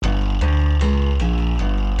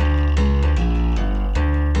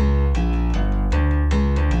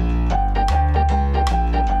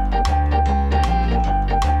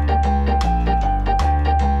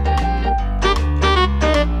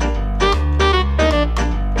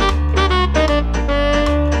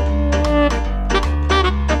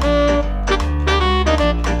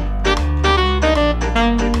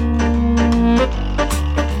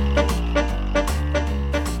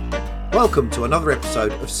Welcome to another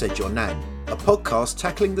episode of Said Your Nan, a podcast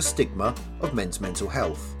tackling the stigma of men's mental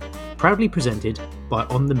health. Proudly presented by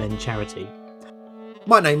On the Men charity.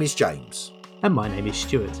 My name is James. And my name is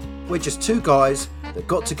Stuart. We're just two guys that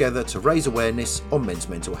got together to raise awareness on men's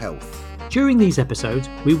mental health. During these episodes,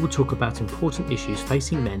 we will talk about important issues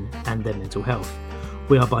facing men and their mental health.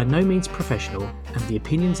 We are by no means professional, and the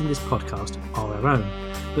opinions in this podcast are our own,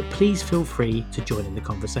 but please feel free to join in the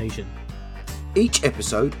conversation. Each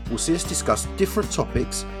episode will see us discuss different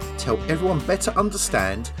topics to help everyone better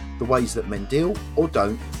understand the ways that men deal or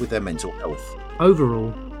don't with their mental health.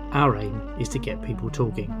 Overall, our aim is to get people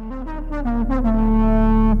talking.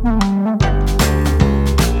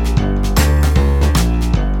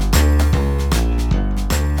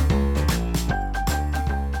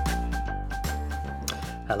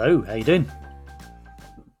 Hello, how you doing?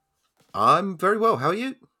 I'm very well, how are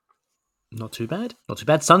you? Not too bad. Not too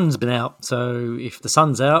bad. Sun's been out, so if the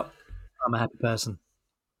sun's out, I'm a happy person.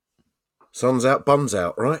 Sun's out, buns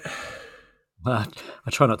out, right? I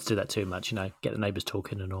try not to do that too much, get the neighbours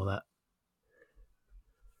talking and all that.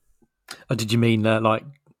 Oh, did you mean like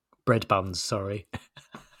bread buns? Sorry.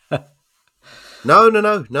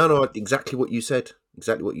 No. Exactly what you said.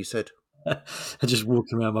 I'm just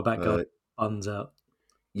walking around my back garden, buns out.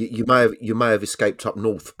 You may have escaped up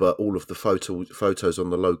north, but all of the photos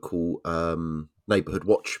on the local neighbourhood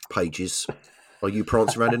watch pages are you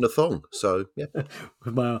prancing around in a thong. So yeah,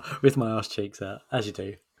 with my arse cheeks out, as you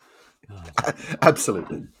do. Oh.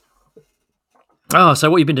 Absolutely. Oh, so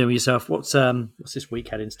what have you been doing with yourself? What's this week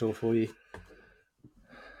had in store for you?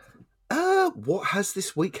 What has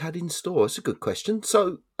this week had in store? That's a good question.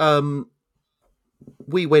 So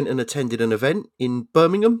we went and attended an event in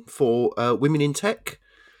Birmingham for Women in Tech.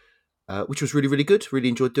 Which was really, really good. Really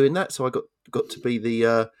enjoyed doing that. So I got to be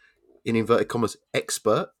the, in inverted commas,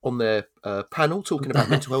 expert on their panel talking about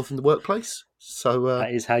mental health in the workplace. So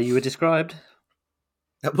that is how you were described.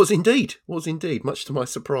 That was indeed, much to my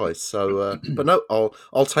surprise. So, but no,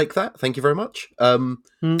 I'll take that. Thank you very much.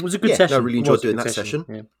 It was a good session. I really enjoyed doing that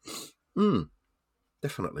session. Yeah.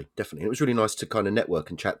 Definitely. It was really nice to kind of network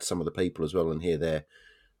and chat to some of the people as well and hear their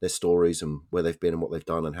stories and where they've been and what they've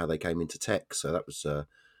done and how they came into tech. So that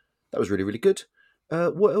was really, really good.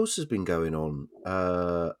 What else has been going on?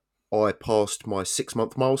 I passed my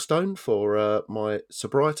 6-month milestone for my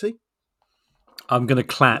sobriety. I'm going to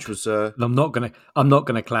clap. Which was, I'm not going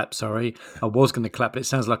to clap. Sorry, I was going to clap. It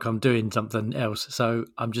sounds like I'm doing something else, so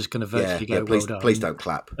I'm just going to virtually go. Please, well done. Please don't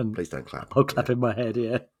clap. Please don't clap. I'll clap in my head.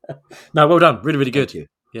 Yeah. No, well done. Really, really good. Thank you.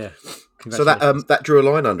 Yeah. So that drew a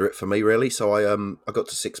line under it for me, really. So I got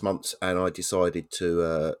to 6 months and I decided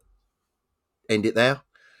to end it there.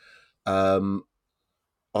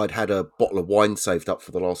 I'd had a bottle of wine saved up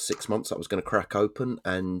for the last 6 months that I was going to crack open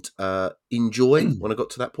and enjoy when I got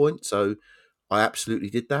to that point. So I absolutely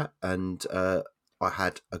did that, and I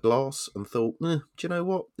had a glass and thought, do you know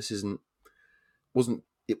what? This wasn't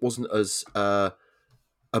as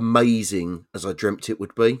amazing as I dreamt it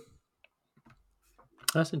would be.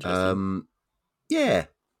 That's interesting. Yeah.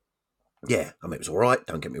 I mean, it was all right.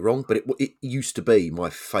 Don't get me wrong, but it used to be my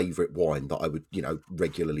favourite wine that I would,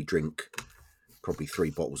 regularly drink, probably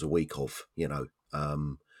 3 bottles a week of,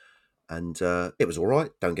 and it was all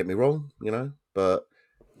right. Don't get me wrong, but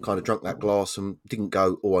kind of drunk that glass and didn't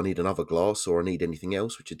go, oh, I need another glass or I need anything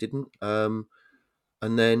else, which I didn't. And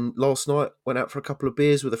then last night went out for a couple of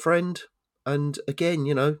beers with a friend, and again,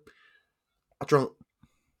 I drank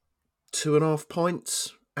 2.5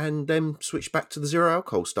 pints. And then switched back to the zero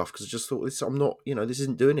alcohol stuff because I just thought this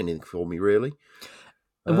isn't doing anything for me really.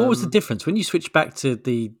 And what was the difference when you switched back to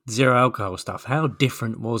the zero alcohol stuff? How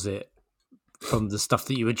different was it from the stuff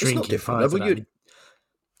that you were drinking? It's not different.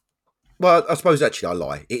 Well, I suppose actually I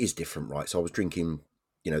lie. It is different, right? So I was drinking,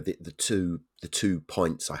 the two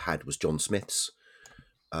pints I had was John Smith's.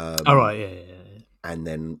 All right, yeah. And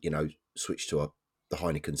then switched to the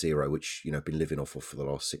Heineken Zero, which I've been living off of for the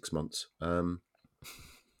last 6 months.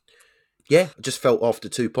 Yeah, I just felt after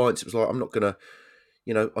 2 pints, it was like, I'm not going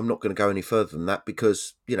to go any further than that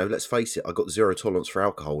because, let's face it, I got zero tolerance for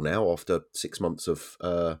alcohol now after 6 months of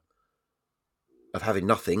having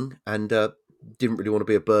nothing and didn't really want to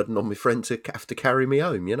be a burden on my friend to have to carry me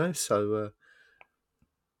home, so,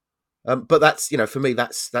 but that's, for me,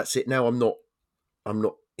 that's it now. I'm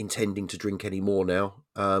not intending to drink any more now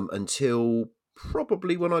until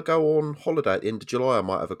probably when I go on holiday at the end of July. I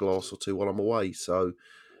might have a glass or two while I'm away, so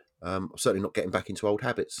I'm certainly not getting back into old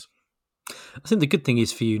habits. I think the good thing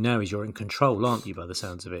is for you now is you're in control, aren't you, by the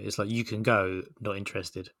sounds of it? It's like you can go not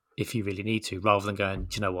interested if you really need to, rather than going,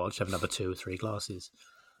 do you know what, I'll just have another 2 or 3 glasses.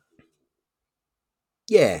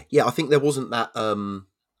 Yeah, I think there wasn't that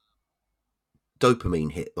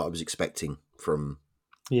dopamine hit that I was expecting from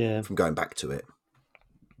Yeah. going back to it,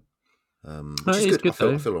 No, which it is is good. good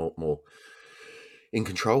I though. feel a lot more in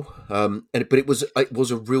control. But it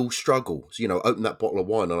was a real struggle. So, opened that bottle of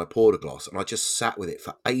wine and I poured a glass and I just sat with it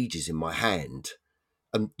for ages in my hand.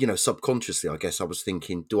 And subconsciously, I guess I was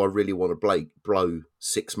thinking, do I really want to blow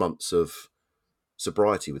 6 months of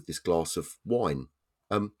sobriety with this glass of wine?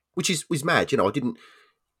 Which is mad.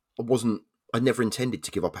 I never intended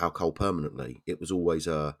to give up alcohol permanently. It was always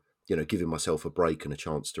giving myself a break and a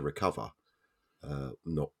chance to recover,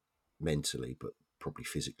 not mentally, but probably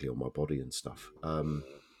physically on my body and stuff. But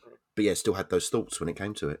yeah, still had those thoughts when it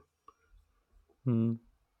came to it. Mm.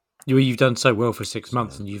 You've done so well for 6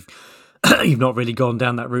 months, So and you've you've not really gone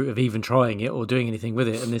down that route of even trying it or doing anything with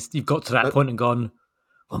it. And you've got to that no, point and gone,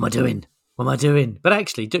 "What am I doing? What am I doing?" But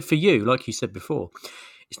actually, for you, like you said before,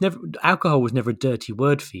 it's never alcohol was never a dirty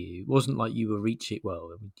word for you. It wasn't like you were reaching.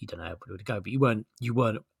 Well, you don't know how it would go, but you weren't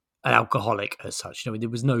an alcoholic as such.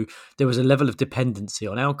 There was a level of dependency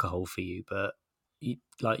on alcohol for you, but. You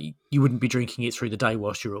wouldn't be drinking it through the day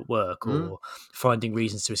whilst you're at work mm, or finding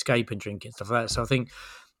reasons to escape and drink it and stuff like that. So I think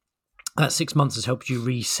that 6 months has helped you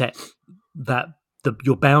reset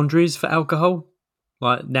your boundaries for alcohol.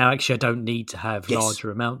 Like now, actually, I don't need to have yes.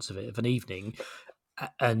 larger amounts of it of an evening,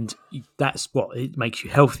 and that's what it makes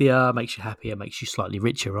you healthier, makes you happier, makes you slightly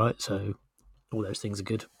richer, right? So all those things are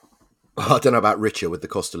good. I don't know about richer with the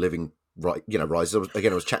cost of living, right? Rise. I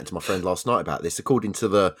was chatting to my friend last night about this. According to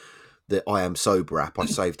the I Am Sober app, I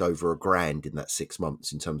saved over $1,000 in that 6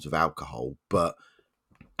 months in terms of alcohol. But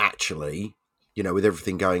actually, with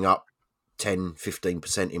everything going up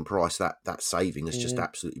 10-15% in price, that saving has just Yeah,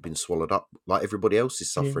 absolutely been swallowed up, like everybody else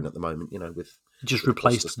is yeah. suffering at the moment. With Just the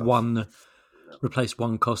cost of stuff. replace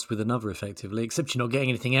one cost with another, effectively. Except you're not getting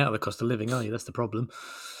anything out of the cost of living, are you? That's the problem.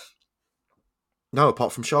 No,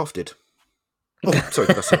 apart from Shafted. Oh, sorry,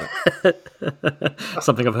 did I say that?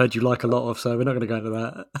 Something I've heard you like a lot of, so we're not going to go into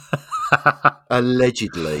that.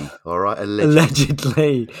 Allegedly, all right, allegedly.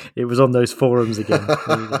 Allegedly, it was on those forums again.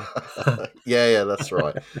 There you go. Yeah, that's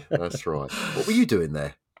right. That's right. What were you doing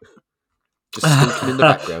there? Just stalking in the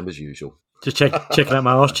background as usual. Just checking out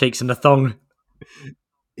my arse cheeks and the thong.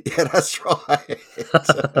 Yeah, that's right.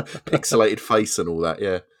 Pixelated face and all that,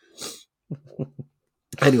 yeah.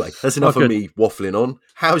 Anyway, that's Oh, enough of good. me waffling on.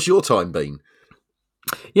 How's your time been?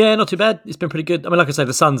 Yeah, not too bad. It's been pretty good. I mean, like I say,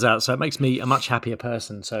 the sun's out, so it makes me a much happier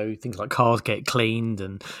person. So things like cars get cleaned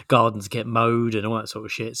and gardens get mowed and all that sort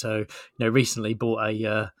of shit. So recently bought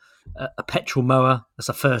a petrol mower. That's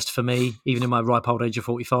a first for me, even in my ripe old age of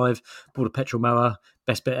 45. Bought a petrol mower.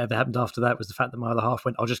 Best bit ever happened after that was the fact that my other half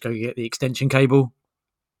went, "I'll just go get the extension cable."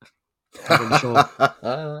 Not really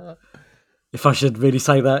sure if I should really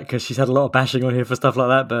say that because she's had a lot of bashing on here for stuff like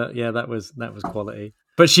that. But yeah, that was quality.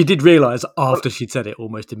 But she did realise Well, after she'd said it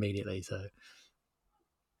almost immediately. So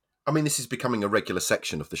I mean, this is becoming a regular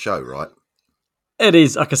section of the show, right? it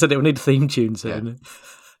is. Like I said, it will need a theme tune Yeah, soon,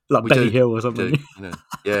 like we Benny do. Hill or We do. something.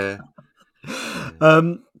 Yeah.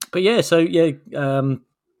 um, but yeah, so yeah,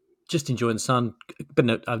 just enjoying the sun. Been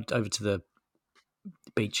over to the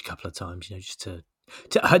beach a couple of times, just to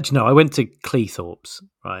I went to Cleethorpes,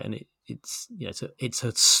 right, and it's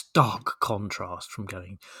a stark contrast from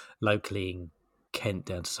going locally in Kent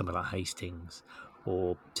down to somewhere like Hastings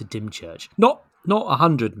or to Dymchurch. Not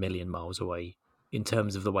 100 million miles away in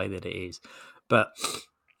terms of the way that it is, but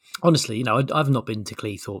honestly, I've not been to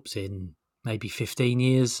Cleethorpes in maybe 15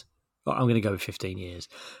 years. I'm going to go with 15 years.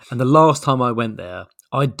 And the last time I went there,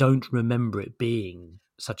 I don't remember it being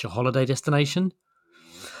such a holiday destination.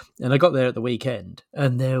 And I got there at the weekend,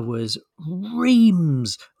 and there was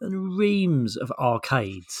reams and reams of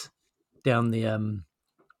arcades down the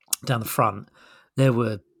front. There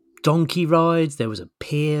were donkey rides. There was a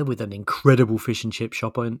pier with an incredible fish and chip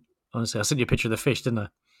shop on. Honestly, I sent you a picture of the fish, didn't I?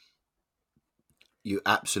 You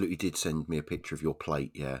absolutely did send me a picture of your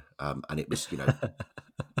plate, yeah. And it was,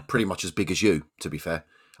 pretty much as big as you, to be fair.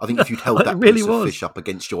 I think if you'd held It that really piece of was. fish up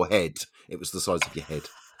against your head, it was the size of your head.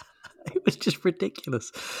 It was just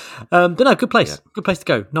ridiculous. But no, good Yeah. place. Good place to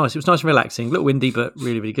go. Nice. It was nice and relaxing. A little windy, but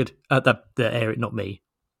really, really good. The area, not me.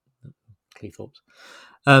 Cleethorpes.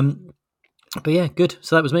 But yeah, good.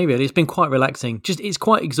 So that was me, really. It's been quite relaxing. It's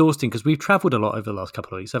quite exhausting because we've travelled a lot over the last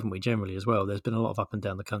couple of weeks, haven't we, generally as well? There's been a lot of up and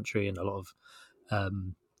down the country and a lot of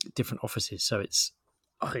different offices. So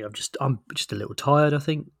I think I'm just a little tired, I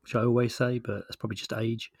think, which I always say, but that's probably just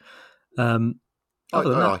age. Other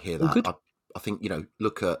than that, I hear all that. good. I think,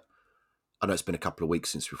 look at, I know it's been a couple of weeks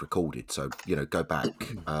since we've recorded, so go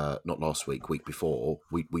back. Not last week before.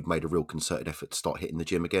 We'd made a real concerted effort to start hitting the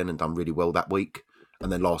gym again, and done really well that week.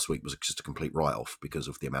 And then last week was just a complete write-off because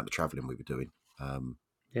of the amount of travelling we were doing.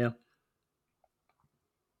 Yeah.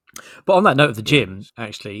 But on that note of the gym,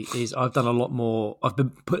 actually, is I've done a lot more. I've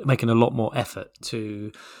been making a lot more effort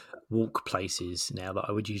to walk places now that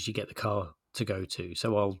I would usually get the car to go to.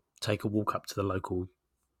 So I'll take a walk up to the local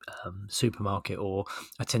supermarket, or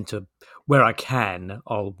I tend to, where I can,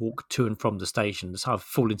 I'll walk to and from the station. So I've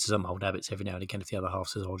fallen into some old habits every now and again. If the other half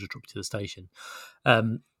says I'll just drop you to the station,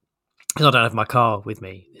 because I don't have my car with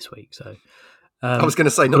me this week. So I was going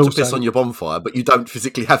to say not to piss on your bonfire, but you don't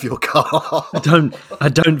physically have your car. I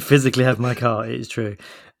don't physically have my car. It is true,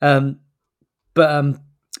 but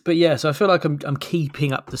yeah. So I feel like I'm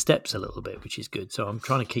keeping up the steps a little bit, which is good. So I'm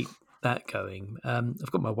trying to keep that going. I've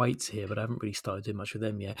got my weights here, but I haven't really started doing much with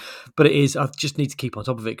them yet. But I just need to keep on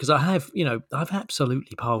top of it, because I've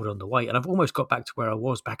absolutely piled on the weight, and I've almost got back to where I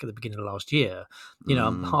was back at the beginning of last year.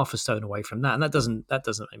 I'm half a stone away from that, and that doesn't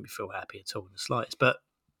make me feel happy at all in the slightest. But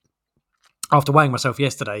after weighing myself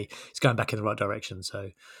yesterday, it's going back in the right direction. So,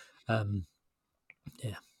 yeah.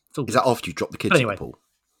 Is that after you dropped the kids in the pool?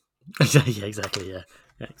 Yeah, exactly. Yeah,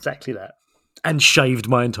 exactly that. And shaved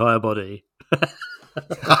my entire body.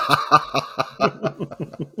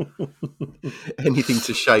 Anything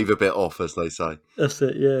to shave a bit off, as they say. That's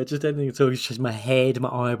it. Yeah, just anything at all. Just my head, my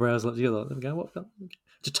eyebrows. Like, there we go. What?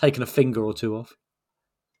 Just taking a finger or two off.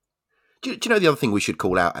 Do you know the other thing we should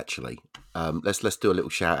call out? Actually, let's do a little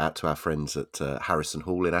shout out to our friends at Harrison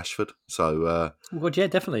Hall in Ashford. So, well, yeah,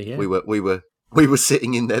 definitely. Yeah, we were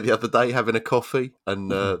sitting in there the other day having a coffee,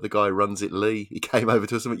 and the guy who runs it, Lee, he came over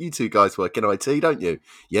to us and went, "You two guys work in IT, don't you?"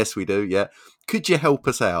 "Yes, we do. Yeah. Could you help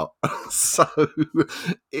us out?" So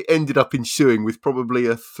it ended up ensuing with probably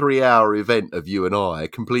a 3-hour event of you and I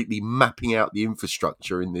completely mapping out the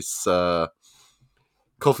infrastructure in this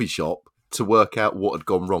coffee shop to work out what had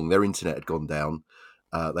gone wrong. Their internet had gone down.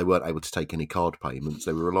 They weren't able to take any card payments.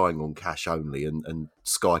 They were relying on cash only, and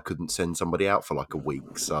Sky couldn't send somebody out for like a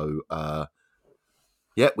week. So,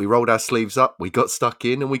 we rolled our sleeves up, we got stuck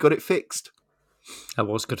in, and we got it fixed. That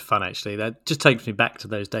was good fun, actually. That just takes me back to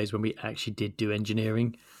those days when we actually did do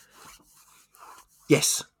engineering.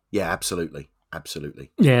 Yes. Yeah, absolutely.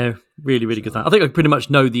 Absolutely. Yeah, really, really good fun. I think I pretty much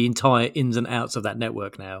know the entire ins and outs of that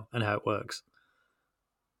network now and how it works.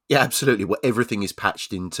 Yeah, absolutely. What everything is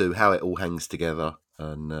patched into, how it all hangs together,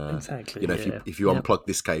 and exactly. If you unplug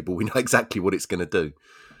this cable, we know exactly what it's going to do.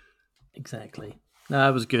 Exactly. No,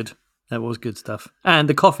 that was good. That was good stuff. And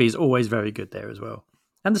the coffee is always very good there as well.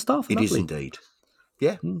 And the staff are lovely. It is indeed.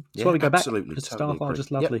 Yeah. That's why we go back. Because the staff are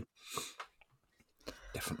just lovely. Yep.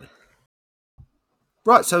 Definitely.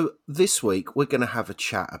 Right, so this week we're going to have a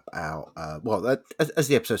chat about, as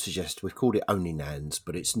the episode suggests, we've called it Only NANS,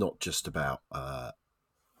 but it's not just about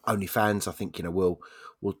OnlyFans. I think,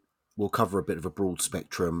 we'll cover a bit of a broad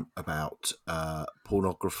spectrum about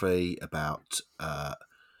pornography, about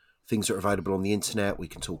things that are available on the internet. We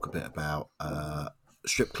can talk a bit about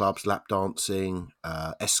strip clubs, lap dancing,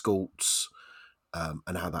 escorts,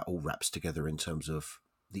 and how that all wraps together in terms of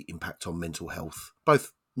the impact on mental health,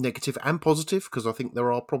 both negative and positive, because I think there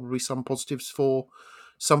are probably some positives for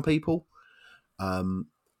some people. So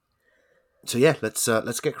yeah,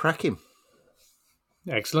 let's get cracking.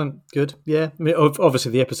 Excellent, good. Yeah, I mean,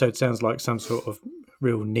 obviously the episode sounds like some sort of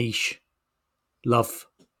real niche love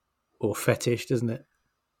or fetish, doesn't it?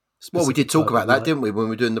 Well, we did talk about that, didn't we, when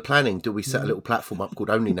we were doing the planning? Did we set a little platform up called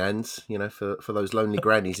Only NANS, for those lonely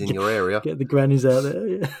grannies in your area? Get the grannies out there.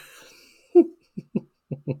 Yeah.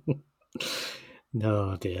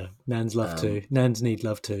 No, dear. Nans love too. Nans need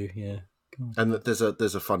love too. Yeah. And there's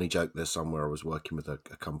a funny joke there somewhere. I was working with a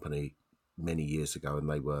company many years ago, and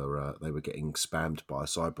they were getting spammed by a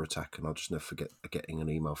cyber attack, and I'll just never forget getting an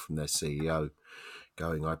email from their CEO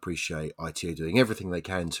going, "I appreciate ITA doing everything they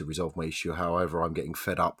can to resolve my issue. However, I'm getting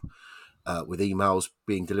fed up with emails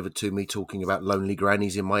being delivered to me talking about lonely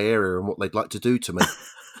grannies in my area and what they'd like to do to me."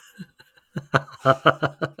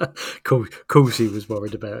 Course he was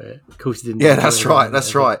worried about it. Of course he didn't. Yeah, that's right.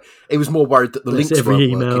 That's right. He was more worried that the links weren't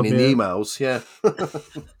working in the emails. Yeah.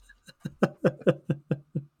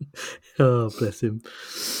 Oh, bless him.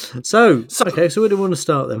 So okay, so where do we want to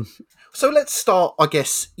start then? So let's start, I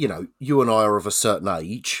guess, you and I are of a certain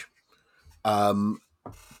age.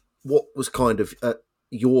 What was kind of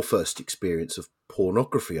your first experience of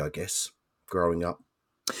pornography, I guess, growing up?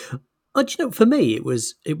 For me,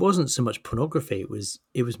 it wasn't so much pornography.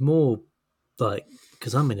 It was more like,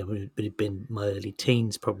 because it would have been my early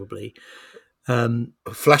teens probably. A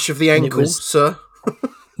flash of the ankle, sir.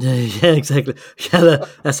 Yeah, exactly. Yeah,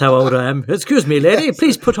 that's how old I am. Excuse me, lady.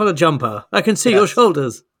 Please put on a jumper. I can see your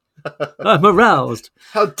shoulders. I'm aroused.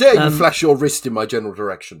 How dare you flash your wrist in my general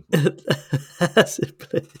direction?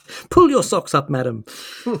 Pull your socks up, madam.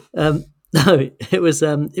 No, it was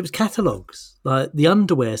catalogs, like the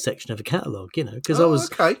underwear section of a catalog. Because I Oh, was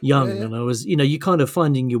okay. Yeah, young yeah. and I was, you kind of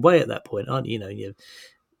finding your way at that point, aren't you? Your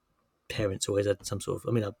parents always had some sort of.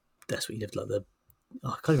 I mean, that's what you lived like the. Oh,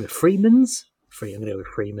 I can't remember Freeman's. I'm going to go with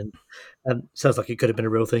Freeman. Sounds like it could have been a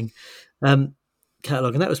real thing. Um,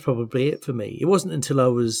 Catalog, and that was probably it for me. It wasn't until I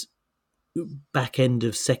was back end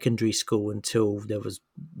of secondary school until there was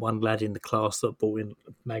one lad in the class that bought in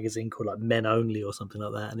a magazine called like Men Only or something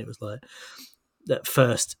like that, and it was like that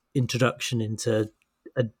first introduction into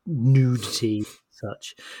a nudity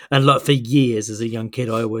such. And like for years as a young kid,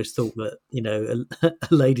 I always thought that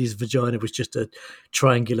a lady's vagina was just a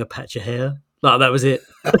triangular patch of hair. Like that was it.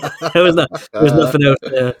 there was no, there was nothing else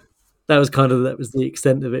there. That was the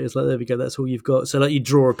extent of it. It's like there we go. That's all you've got. So like you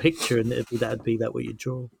draw a picture and that'd be that what you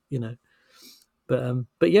draw.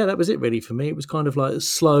 But yeah, that was it really for me. It was kind of like a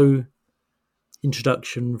slow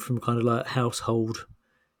introduction from kind of like household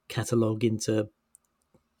catalogue into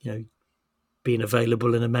you know being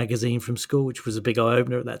available in a magazine from school, which was a big eye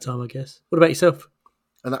opener at that time, I guess. What about yourself?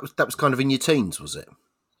 And that was kind of in your teens, was it?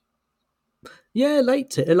 Yeah,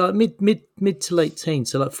 like mid to late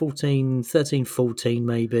teens, so like 14, 13, 14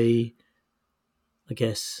 maybe, I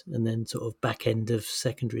guess, and then sort of back end of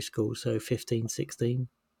secondary school, so 15, 16,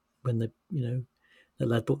 when the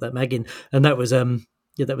lad bought that mag in. And that was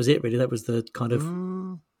yeah, that was it really. That was the kind of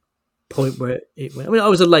Mm. point where it went. I mean, I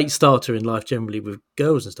was a late starter in life generally with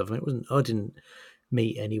girls and stuff. I mean, I didn't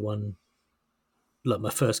meet anyone like my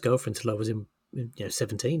first girlfriend until I was in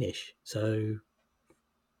 17ish. So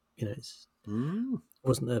it Mm.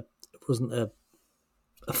 wasn't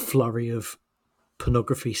a flurry of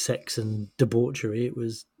pornography, sex, and debauchery. It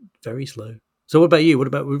was very slow. So, what about you?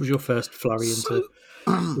 What was your first flurry into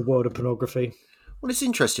So, the world of pornography? well, it's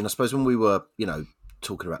interesting. I suppose when we were,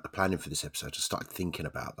 talking about the planning for this episode, I started thinking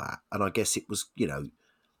about that, and I guess it was,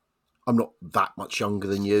 I'm not that much younger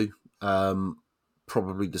than you.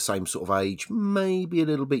 Probably the same sort of age, maybe a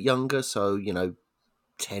little bit younger. So,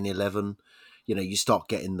 10, 11. You start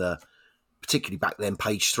getting particularly back then,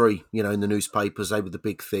 page three, in the newspapers, they were the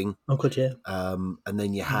big thing. Oh, God, yeah. And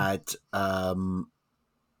then you had, my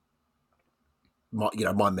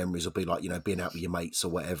memories will be like, being out with your mates or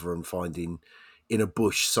whatever and finding in a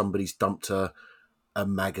bush somebody's dumped a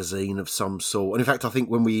magazine of some sort. And in fact, I think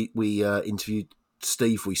when we interviewed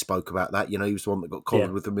Steve, we spoke about that. He was the one that got collared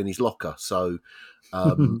Yeah. with them in his locker. So,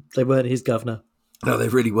 They weren't his governor. no, they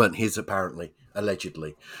really weren't his, apparently,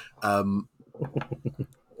 allegedly.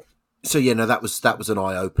 So yeah, no, that was an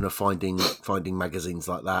eye opener finding magazines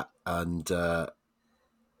like that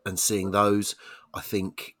and seeing those. I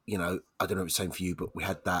think I don't know if it's the same for you, but we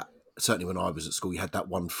had that certainly when I was at school. You had that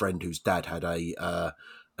one friend whose dad had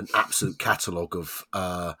an absolute catalogue of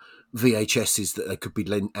VHSs that they could be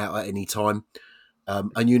lent out at any time.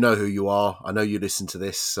 And you know who you are. I know you listen to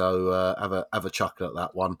this, so have a chuckle at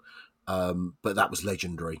that one. But that was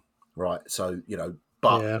legendary, right? So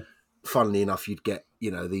but Yeah. funnily enough, you'd get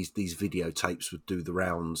these videotapes would do the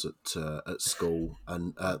rounds at school,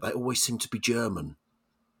 and they always seemed to be German.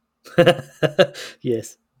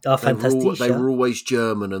 Yes. Ah, They fantastischer. were always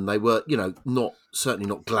German, and they were certainly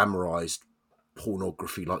not glamorized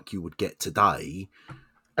pornography like you would get today.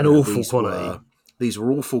 An awful These quality.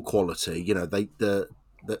 were awful quality. There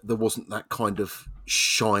wasn't that kind of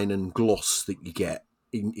shine and gloss that you get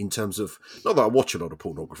in terms of, not that I watch a lot of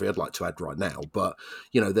pornography, I'd like to add right now, but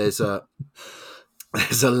there's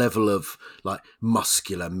a level of like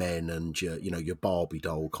muscular men and your Barbie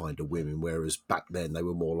doll kind of women, whereas back then they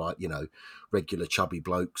were more like regular chubby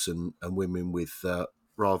blokes and women with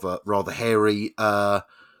rather hairy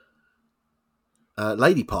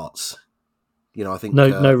lady parts. I think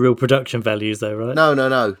No real production values though, right? no.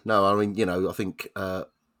 I mean,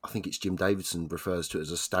 I think it's Jim Davidson refers to it as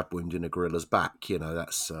a stab wound in a gorilla's back.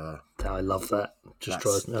 That's I love that. Just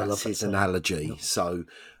drives me. I love that's that his saying. analogy. So,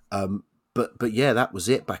 but yeah, that was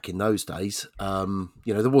it back in those days.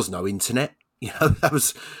 There was no internet. That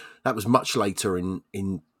was much later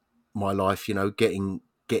in my life.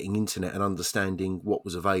 Getting internet and understanding what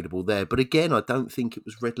was available there. But again, I don't think it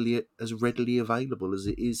was as readily available as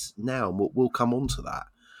it is now. And we'll come on to that.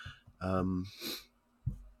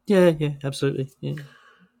 Yeah, absolutely. Yeah.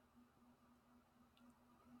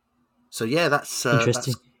 So yeah, that's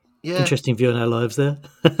Interesting. yeah, Interesting view on our lives there.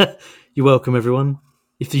 You're welcome, everyone.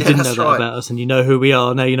 If you yeah, didn't know that's that right. about us and you know who we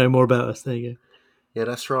are, now you know more about us. There you go. Yeah,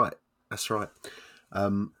 that's right. That's right.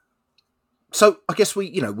 So I guess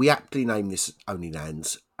we aptly name this Only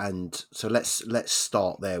NANS, and so let's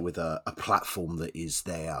start there with a platform that is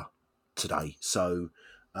there today. So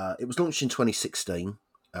it was launched in 2016,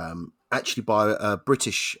 actually by a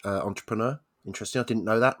British entrepreneur. Interesting. I didn't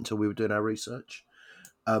know that until we were doing our research.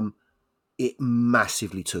 Um, it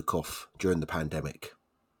massively took off during the pandemic.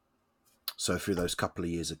 So through those couple of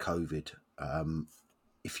years of COVID,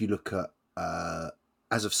 if you look at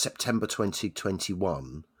as of September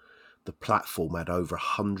 2021, the platform had over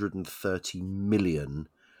 130 million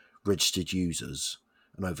registered users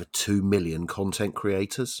and over 2 million content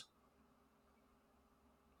creators.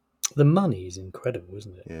 The money is incredible,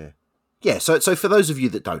 isn't it? Yeah. Yeah, so for those of you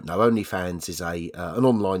that don't know, OnlyFans is a an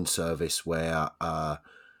online service where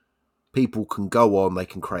people can go on, they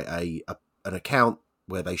can create an account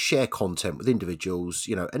where they share content with individuals,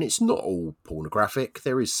 and it's not all pornographic.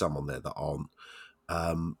 There is some on there that aren't,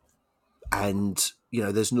 and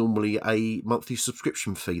there's normally a monthly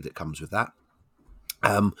subscription fee that comes with that.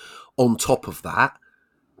 On top of that,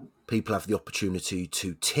 people have the opportunity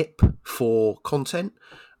to tip for content,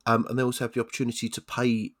 and they also have the opportunity to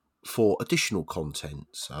pay for additional content.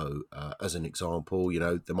 So, as an example,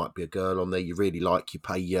 there might be a girl on there you really like, you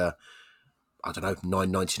pay your, I don't know,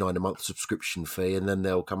 $9.99 a month subscription fee, and then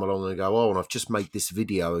they'll come along and go, "Oh, and I've just made this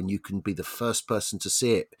video, and you can be the first person to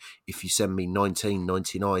see it if you send me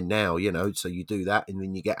 $19.99 now." So you do that, and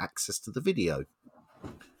then you get access to the video.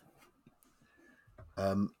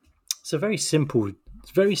 It's a very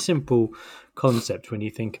simple concept when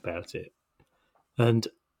you think about it. And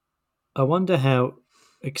I wonder how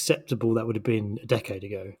acceptable that would have been a decade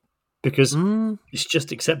ago, because it's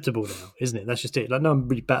just acceptable now, isn't it? That's just it. Like, no one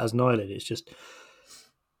really batters an eyelid.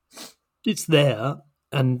 It's there,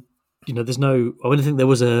 and there's no. I think there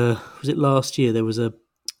was it last year? There was a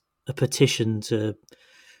petition to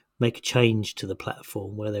make a change to the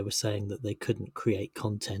platform where they were saying that they couldn't create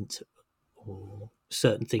content, or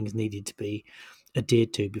certain things needed to be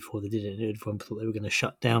adhered to before they did it. Everyone thought they were going to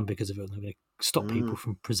shut down because of it, and they were going to stop people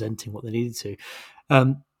from presenting what they needed to.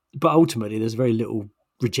 But ultimately, there's very little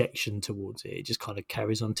rejection towards it. It just kind of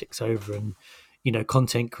carries on, ticks over, and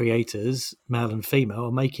content creators, male and female,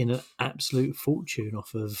 are making an absolute fortune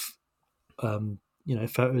off of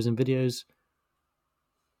photos and videos.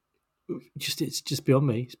 It's just beyond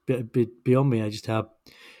me. It's beyond me. I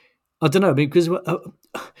don't know, because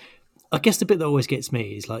I guess the bit that always gets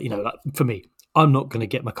me is like for me, I'm not going to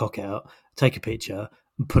get my cock out, take a picture,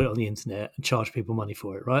 and put it on the internet and charge people money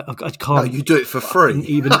for it, right? I can't. No, you do it for free.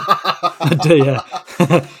 Even I do, yeah.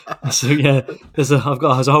 So yeah, there's a whole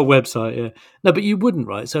website, yeah. No, but you wouldn't,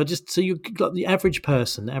 right? So you got the average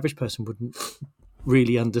person. The average person wouldn't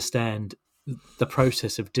really understand the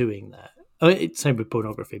process of doing that. I mean, it's same with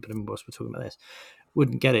pornography, but I mean, whilst we're talking about this,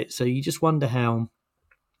 wouldn't get it. So you just wonder how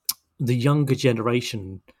the younger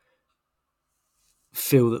generation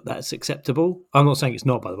feel that that's acceptable. I'm not saying it's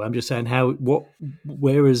not, by the way. I'm just saying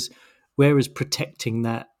where is protecting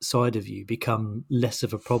that side of you become less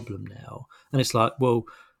of a problem now? And it's like, well,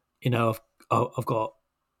 I've got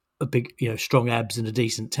a big, strong abs and a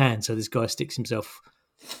decent tan, so this guy sticks himself,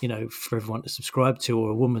 for everyone to subscribe to,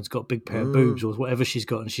 or a woman's got a big pair of boobs or whatever she's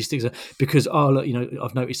got, and she sticks it because look,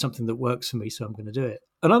 I've noticed something that works for me, so I'm going to do it.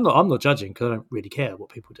 And I'm not judging, because I don't really care what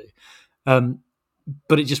people do.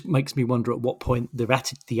 But it just makes me wonder at what point the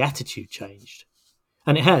attitude changed.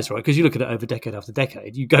 And it has, right? Because you look at it over decade after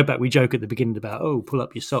decade. You go back, we joke at the beginning about, oh, pull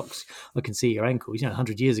up your socks, I can see your ankles.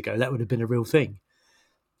 100 years ago, that would have been a real thing.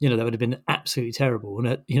 That would have been absolutely terrible.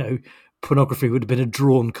 And, pornography would have been a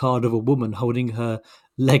drawn card of a woman holding her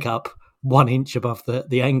leg up 1 inch above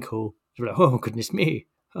the ankle. You're like, oh, goodness me.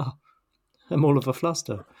 Oh, I'm all of a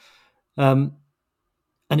fluster.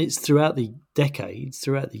 And it's throughout the decades,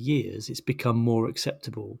 throughout the years, it's become more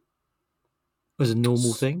acceptable as a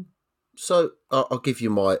normal thing. So I'll give you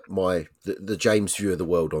the James view of the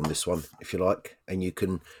world on this one, if you like, and you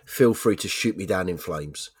can feel free to shoot me down in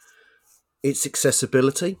flames. It's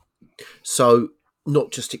accessibility. So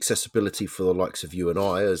not just accessibility for the likes of you and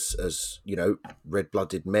I as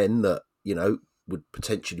red-blooded men that, would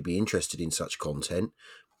potentially be interested in such content,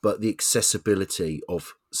 but the accessibility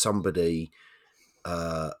of somebody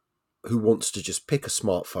who wants to just pick a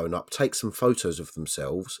smartphone up, take some photos of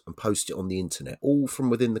themselves and post it on the internet, all from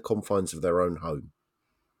within the confines of their own home.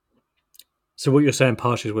 So what you're saying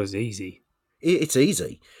partially was easy. It's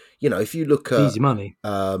easy. If you look at... Easy money.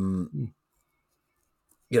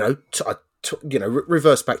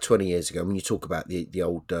 Reverse back 20 years ago, when you talk about the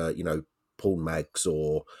old, porn mags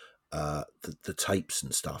or the tapes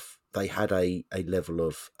and stuff, they had a level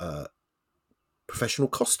of professional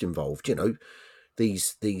cost involved.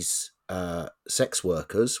 These sex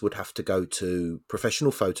workers would have to go to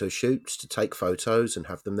professional photo shoots to take photos and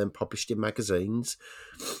have them then published in magazines.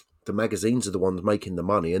 The magazines are the ones making the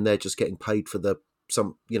money, and they're just getting paid for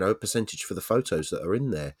some percentage for the photos that are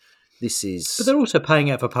in there. This But is they're also paying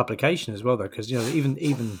out for publication as well, though, because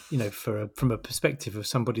even from a perspective of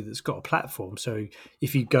somebody that's got a platform. So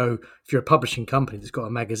if you're a publishing company that's got a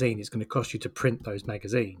magazine, it's going to cost you to print those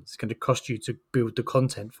magazines. It's going to cost you to build the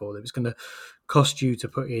content for them. It's going to cost you to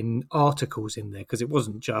put in articles in there, because it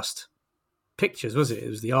wasn't just pictures, was it? It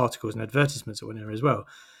was the articles and advertisements that went in there as well.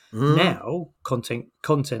 mm, Now,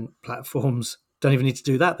 content platforms don't even need to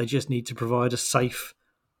do that. They just need to provide a safe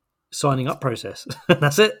signing up process.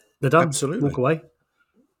 That's it. They're done. Walk absolutely. away.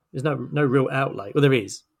 There's no real outlay. Well, there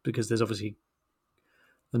is, because there's obviously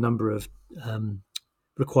a number of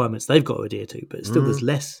requirements they've got to adhere to, but still there's Mm,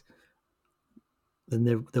 less than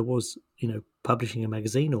there was, publishing a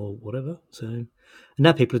magazine or whatever. So, and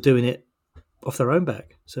now people are doing it off their own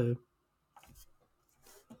back. So,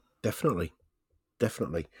 definitely,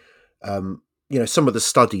 definitely. Some of the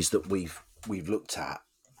studies that we've looked at,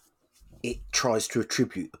 it tries to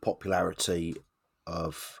attribute the popularity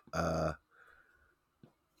of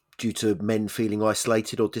due to men feeling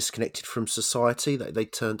isolated or disconnected from society. They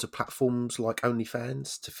turn to platforms like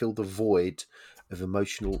OnlyFans to fill the void of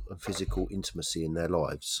emotional and physical intimacy in their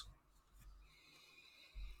lives.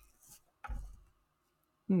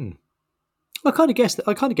 I kind of guess that.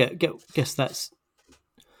 I kind of guess that's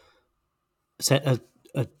a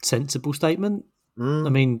sensible statement. I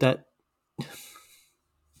Mm, mean, that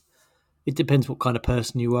it depends what kind of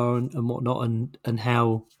person you are and whatnot, and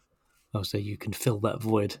how. I'll say you can fill that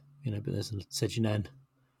void, but there's a Sejunan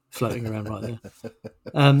floating around right there.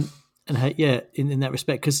 And how, yeah, in that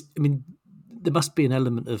respect, because I mean, there must be an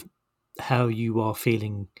element of how you are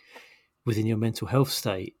feeling within your mental health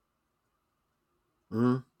state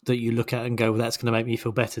mm. that you look at and go, well, that's going to make me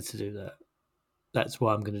feel better to do that. That's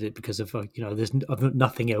why I'm going to do it, because of I've got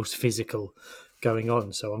nothing else physical going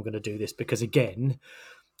on, so I'm going to do this because, again,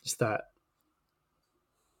 it's that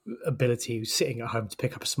ability sitting at home to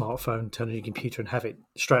pick up a smartphone, turn on your computer, and have it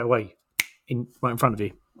straight away right in front of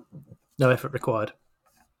you. No effort required.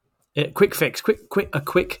 Quick fix, a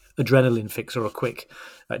quick adrenaline fix, or a quick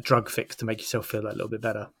drug fix to make yourself feel that little bit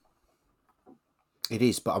better. It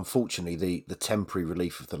is, but unfortunately, the temporary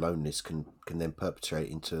relief of the loneliness can then perpetuate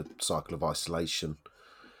into a cycle of isolation.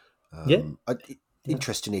 Yeah, yeah.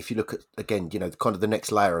 Interestingly, if you look at again, kind of the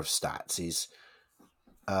next layer of stats is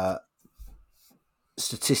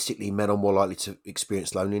statistically, men are more likely to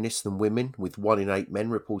experience loneliness than women, with 1 in 8 men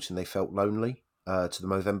reporting they felt lonely to the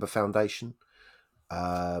Movember Foundation.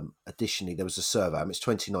 Additionally, there was a survey, it's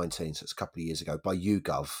 2019, so it's a couple of years ago, by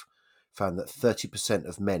YouGov, found that 30%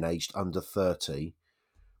 of men aged under 30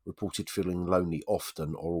 reported feeling lonely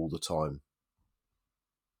often or all the time.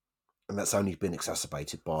 And that's only been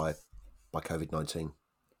exacerbated by COVID-19.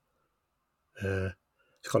 It's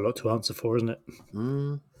got a lot to answer for, isn't it?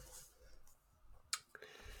 Mm,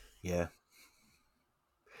 yeah.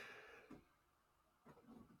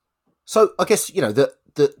 So I guess,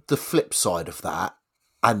 the flip side of that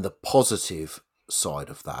and the positive side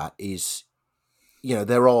of that is,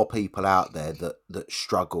 there are people out there that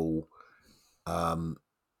struggle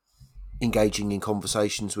engaging in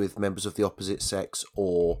conversations with members of the opposite sex,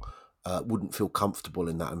 or wouldn't feel comfortable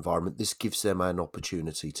in that environment. This gives them an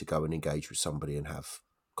opportunity to go and engage with somebody and have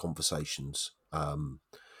conversations. I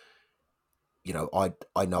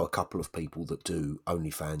know a couple of people that do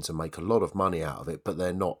OnlyFans and make a lot of money out of it, but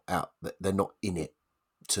they're not in it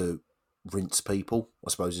to rinse people,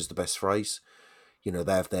 I suppose is the best phrase.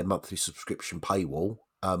 They have their monthly subscription paywall,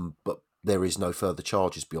 but there is no further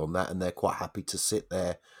charges beyond that, and they're quite happy to sit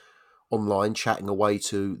there online chatting away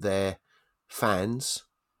to their fans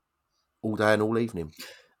all day and all evening.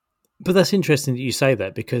 But that's interesting that you say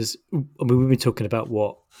that, because I mean, we've been talking about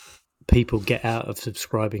what people get out of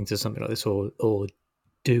subscribing to something like this, or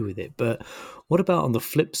do with it. But what about on the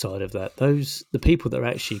flip side of that? The people that are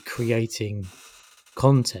actually creating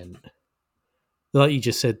content, like you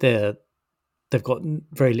just said there, they've got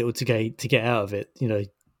very little to get out of it.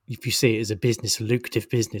 If you see it as a lucrative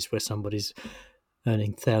business where somebody's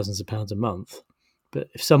earning thousands of pounds a month, but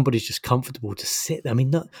if somebody's just comfortable to sit there, I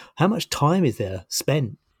mean, how much time is there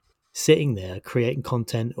spent sitting there creating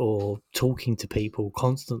content or talking to people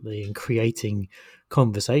constantly and creating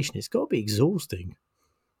conversation? It's got to be exhausting.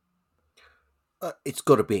 It's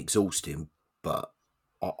got to be exhausting, but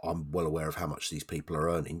I'm well aware of how much these people are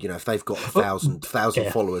earning. If they've got a Oh, thousand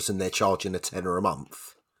yeah, followers and they're charging a tenner a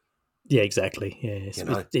month, yeah, exactly. Yeah, you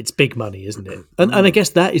know. it's big money, isn't it? And I Mm. guess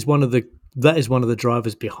that is one of the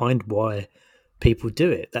drivers behind why people do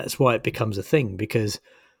it. That's why it becomes a thing, because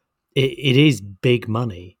it is big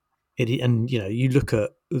money. And you look at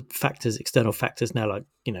external factors now, like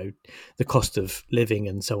the cost of living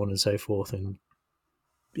and so on and so forth, and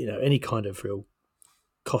any kind of real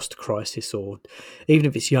cost crisis, or even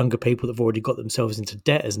if it's younger people that have already got themselves into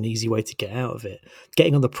debt as an easy way to get out of it,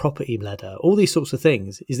 getting on the property ladder, all these sorts of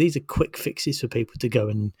things, these are quick fixes for people to go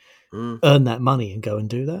and earn that money and go and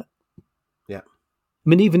do that. Yeah. I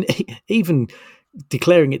mean, even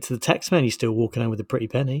declaring it to the tax man, you're still walking home with a pretty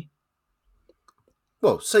penny.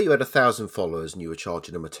 Well, say you had 1,000 followers and you were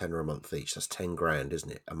charging them a tenner a month each. That's 10 grand,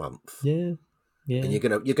 isn't it, a month? Yeah, yeah. And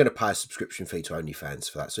you're gonna pay a subscription fee to OnlyFans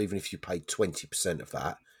for that. So even if you paid 20% of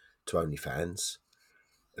that to OnlyFans,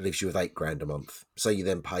 it leaves you with 8 grand a month. Say you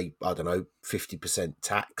then pay, I don't know, 50%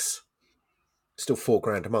 tax. Still 4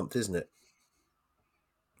 grand a month, isn't it?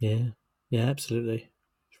 Yeah, yeah, absolutely.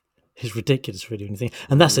 It's ridiculous, really, anything.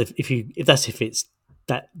 And that's if it's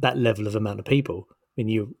that level of amount of people. I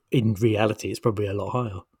mean, in reality, it's probably a lot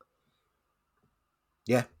higher.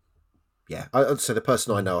 Yeah, yeah. I'd say the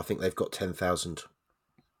person I know, I think they've got 10,000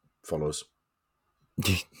 followers.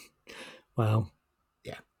 Wow.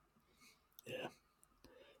 Yeah. Yeah.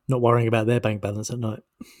 Not worrying about their bank balance at night.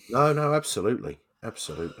 No, absolutely,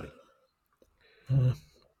 absolutely.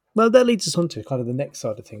 Well, that leads us on to kind of the next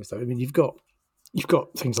side of things, though. I mean, you've got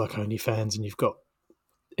things like OnlyFans, and you've got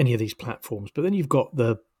any of these platforms, but then you've got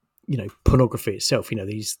the pornography itself.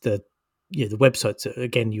 The websites that,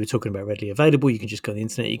 again, you were talking about, readily available. You can just go on the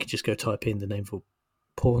internet. You can just go type in the name of a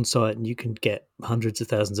porn site, and you can get hundreds of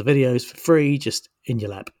thousands of videos for free just in your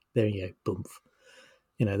lap. There you go, boom.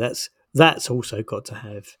 That's also got to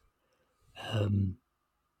have an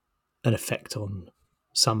effect on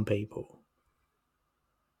some people.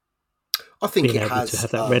 I think being it able has to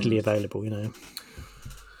have that readily available.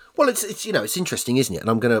 Well, it's it's interesting, isn't it? And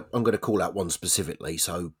I'm gonna call out one specifically.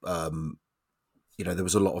 So there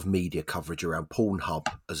was a lot of media coverage around Pornhub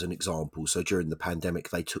as an example. So during the pandemic,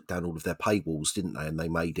 they took down all of their paywalls, didn't they? And they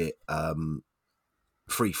made it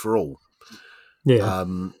free for all. Yeah.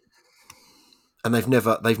 And they've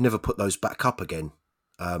never put those back up again.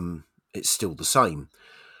 It's still the same.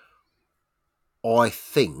 I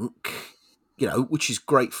think, which is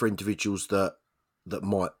great for individuals that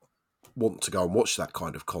might want to go and watch that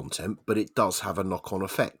kind of content, but it does have a knock-on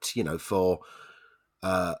effect, for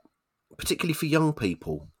particularly for young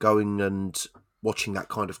people going and watching that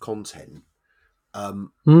kind of content. And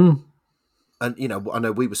I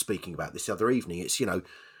know we were speaking about this the other evening. It's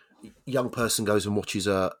young person goes and watches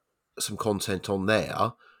some content on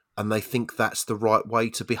there, and they think that's the right way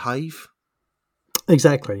to behave.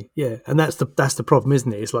 Exactly. Yeah, and that's the problem,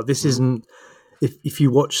 isn't it? It's like this isn't. If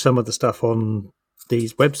you watch some of the stuff on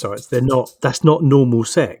these websites, that's not normal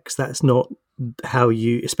sex. That's not how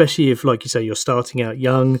you, especially if, like you say, you're starting out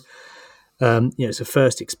young. It's a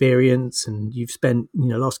first experience, and you've spent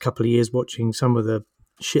last couple of years watching some of the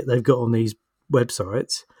shit they've got on these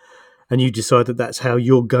websites, and you decide that that's how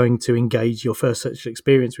you're going to engage your first sexual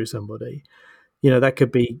experience with somebody. That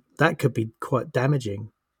could be quite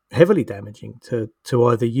damaging, heavily damaging to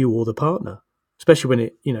either you or the partner, especially when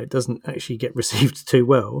it doesn't actually get received too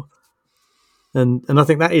well. And I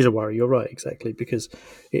think that is a worry. You're right, exactly, because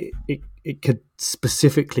it could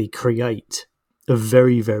specifically create a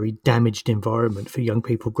very, very damaged environment for young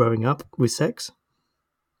people growing up with sex.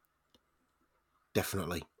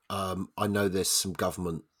 Definitely. I know there's some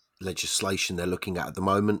government legislation they're looking at the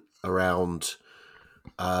moment around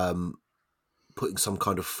putting some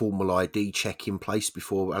kind of formal ID check in place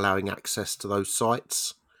before allowing access to those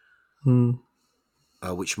sites,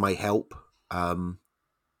 which may help.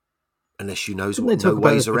 Unless you know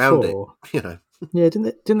ways around it, Yeah,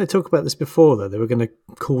 didn't they talk about this before though? They were going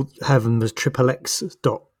to have them as XXX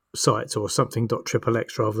sites or something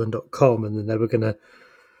 .XXX rather than .com, and then they were going to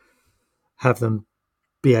have them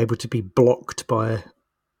be able to be blocked by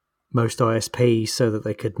most ISPs so that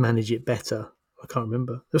they could manage it better. I can't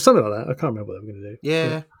remember. There was something like that. I can't remember what they were going to do.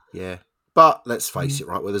 Yeah. But let's face it,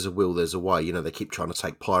 right? Where there's a will, there's a way. They keep trying to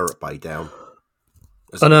take Pirate Bay down.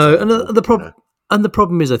 I know, and the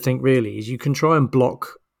problem is, I think, really, is you can try and block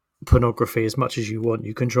pornography as much as you want.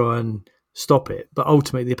 You can try and stop it, but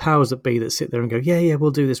ultimately, the powers that be that sit there and go, yeah,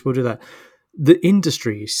 we'll do this, we'll do that. The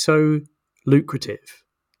industry is so lucrative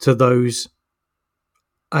to those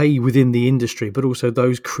within the industry, but also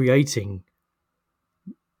those creating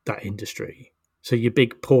that industry. So your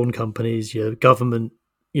big porn companies, your government,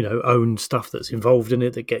 own stuff that's involved in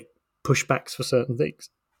it that get pushbacks for certain things.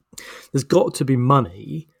 There's got to be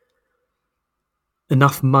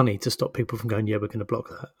enough money to stop people from going, yeah, we're going to block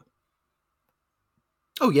that.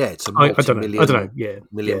 Oh yeah, it's a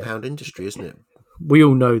multi-million pound industry, isn't it? We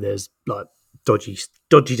all know there's like dodgy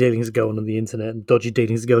dealings that go on the internet and dodgy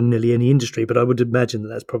dealings that go on in nearly any industry, but I would imagine that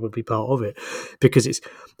that's probably part of it, because it's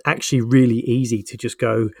actually really easy to just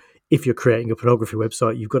go if you're creating a pornography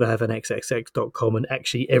website, you've got to have an xxx.com, and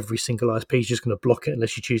actually every single ISP is just going to block it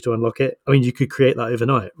unless you choose to unlock it. I mean, you could create that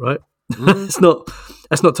overnight, right? Mm.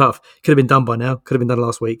 That's not tough. Could have been done by now. Could have been done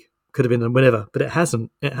last week. Could have been done whenever, but it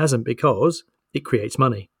hasn't. It hasn't because it creates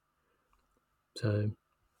money. So,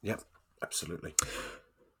 Yep, absolutely.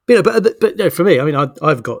 but for me, I mean,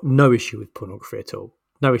 I've got no issue with pornography at all.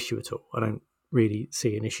 No issue at all. I don't really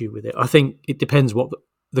see an issue with it. I think it depends what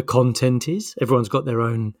the content is. Everyone's got their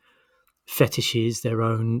own fetishes, their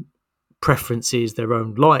own preferences, their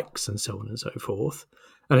own likes, and so on and so forth.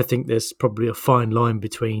 And I think there's probably a fine line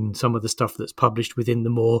between some of the stuff that's published within the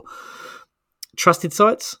more trusted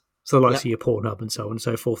sites, so the likes of your Pornhub and so on and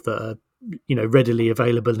so forth, that are readily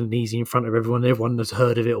available and easy in front of everyone. Everyone has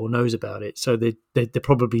heard of it or knows about it, so they're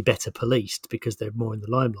probably better policed because they're more in the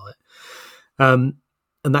limelight. And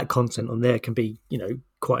that content on there can be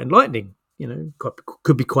quite enlightening.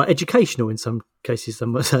 Could be quite educational in some cases,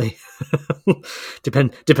 some might say.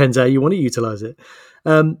 Depends how you want to utilize it.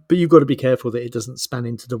 But you've got to be careful that it doesn't span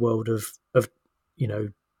into the world of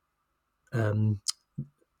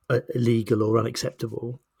illegal or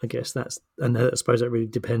unacceptable. I guess I suppose that really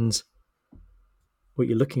depends what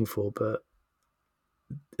you're looking for. But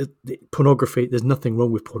pornography, there's nothing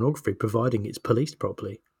wrong with pornography, providing it's policed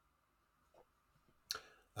properly.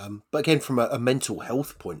 But again, from a mental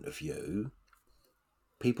health point of view,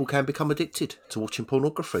 people can become addicted to watching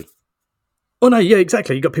pornography. Oh no, yeah,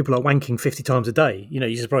 exactly. You've got people like wanking 50 times a day.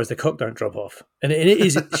 You're surprised their cock don't drop off, and it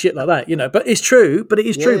is shit like that. But it's true. But it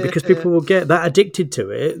is true because people will get that addicted to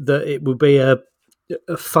it that it will be a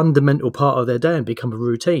fundamental part of their day and become a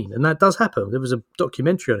routine, and that does happen. There was a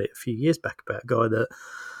documentary on it a few years back about a guy that,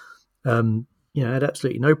 had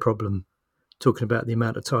absolutely no problem talking about the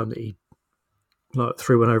amount of time that he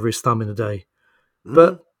threw one over his thumb in a day,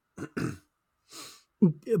 but.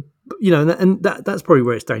 And that's probably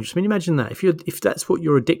where it's dangerous. I mean, imagine that if that's what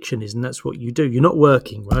your addiction is and that's what you do, you're not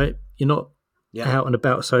working, right? You're not out and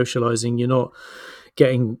about socializing. You're not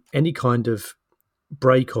getting any kind of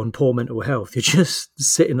break on poor mental health. You're just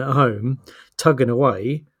sitting at home, tugging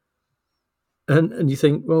away, and you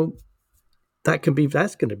think, well, that's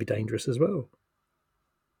going to be dangerous as well.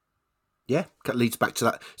 Yeah, that leads back to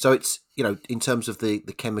that. So it's in terms of the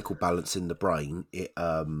chemical balance in the brain,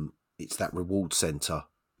 it's that reward center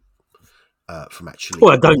from actually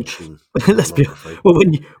watching let's be well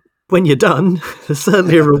when you're done. There's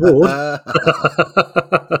certainly a reward.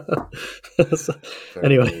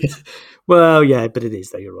 Anyway, well, yeah, but it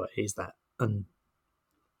is though. You're right. It is that, and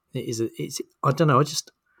it is. It's. I don't know.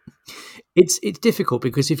 It's difficult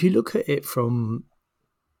because if you look at it from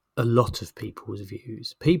a lot of people's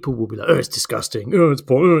views, people will be like, "Oh, it's disgusting. Oh, it's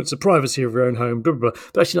poor. Oh, it's the privacy of your own home." Blah, blah, blah.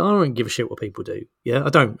 But actually, I don't give a shit what people do. Yeah, I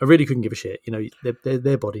don't. I really couldn't give a shit.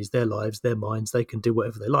 Their bodies, their lives, their minds. They can do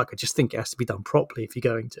whatever they like. I just think it has to be done properly if you're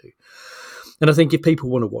going to. And I think if people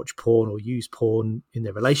want to watch porn or use porn in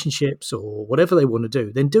their relationships or whatever they want to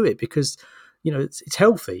do, then do it because it's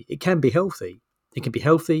healthy. It can be healthy. It can be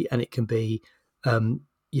healthy, and it can be,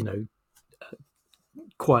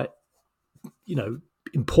 quite,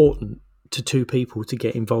 important to two people to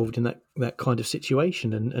get involved in that kind of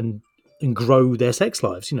situation and grow their sex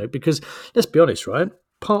lives, because let's be honest, right?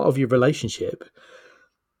 Part of your relationship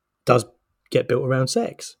does get built around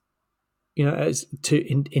sex, as to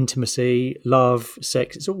intimacy, love,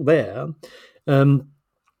 sex, it's all there.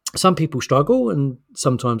 Some people struggle, and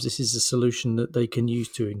sometimes this is a solution that they can use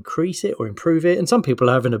to increase it or improve it. And some people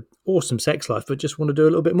are having an awesome sex life, but just want to do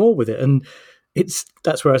a little bit more with it. And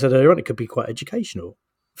that's where I said earlier on, it could be quite educational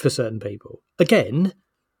for certain people. Again,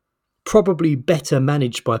 probably better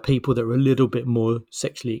managed by people that are a little bit more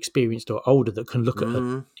sexually experienced or older that can look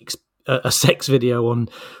at a sex video on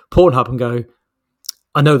Pornhub and go,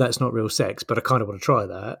 I know that's not real sex, but I kind of want to try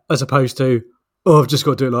that, as opposed to, I've just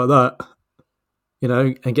got to do it like that.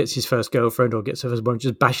 And gets his first girlfriend or gets her first boyfriend,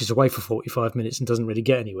 just bashes away for 45 minutes and doesn't really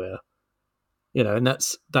get anywhere. And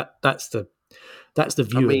that's the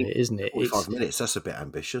view of it, isn't it? 45 minutes, that's a bit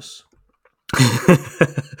ambitious.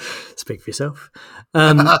 Speak for yourself.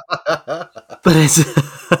 But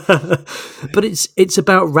it's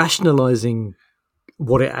about rationalizing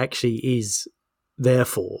what it actually is there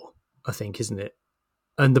for, I think, isn't it?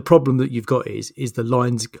 And the problem that you've got is the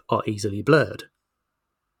lines are easily blurred.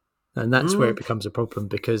 And that's where it becomes a problem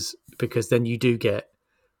because then you do get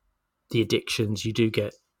the addictions, you do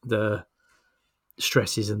get the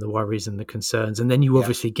stresses and the worries and the concerns, and then you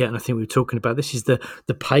obviously get, and I think we were talking about this, is the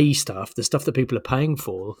pay stuff, the stuff that people are paying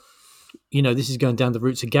for. This is going down the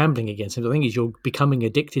routes of gambling again. So the thing is, you're becoming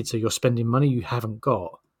addicted, so you're spending money you haven't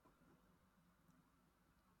got.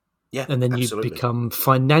 Yeah, and then you absolutely. become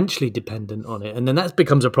financially dependent on it, and then that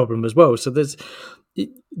becomes a problem as well. So there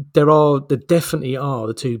definitely are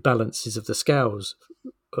the two balances of the scales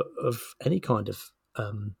of any kind of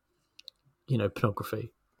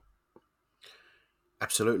pornography.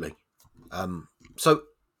 Absolutely. So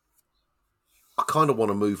I kind of want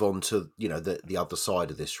to move on to the other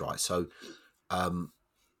side of this, right? So um,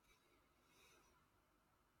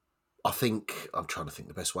 I think I'm trying to think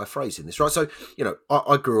the best way of phrasing this, right? So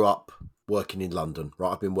I grew up working in London,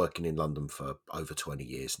 right? I've been working in London for over 20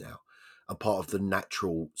 years now. And part of the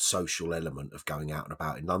natural social element of going out and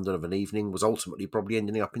about in London of an evening was ultimately probably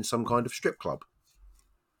ending up in some kind of strip club,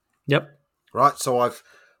 Yep, right? So I've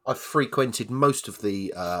frequented most of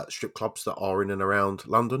the strip clubs that are in and around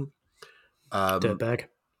London. Um, dirtbag.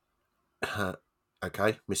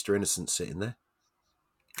 okay, Mr. Innocent sitting there.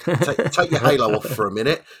 Take your halo off for a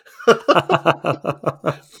minute. um,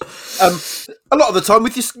 a lot of the time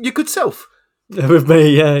with your good self. With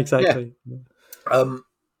me, yeah, Yeah. exactly. Um,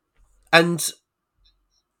 and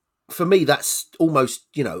for me, that's almost,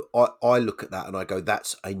 I look at that and I go,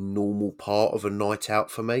 that's a normal part of a night out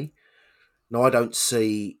for me. Now, I don't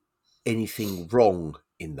see anything wrong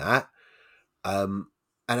in that. Um,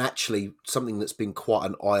 and actually, something that's been quite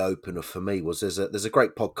an eye opener for me was there's a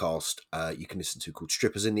great podcast you can listen to called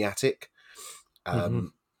Strippers in the Attic. Hmm.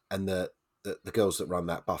 And the girls that run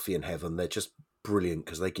that, Buffy and Heaven, they're just brilliant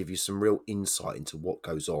because they give you some real insight into what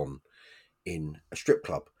goes on in a strip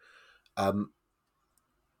club. And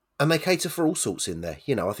they cater for all sorts in there.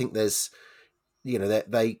 I think there's,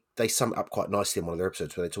 they sum it up quite nicely in one of their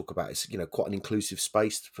episodes where they talk about it's, quite an inclusive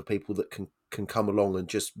space for people that can come along and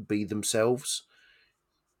just be themselves.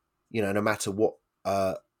 No matter what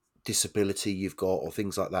uh, disability you've got or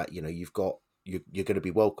things like that, you're going to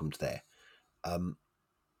be welcomed there. Um,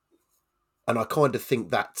 and I kind of think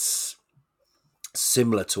that's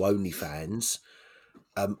similar to OnlyFans,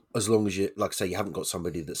 as long as you, like I say, you haven't got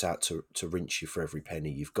somebody that's out to rinse you for every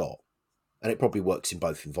penny you've got. And it probably works in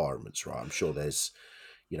both environments, right? I'm sure there's,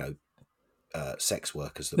 you know, sex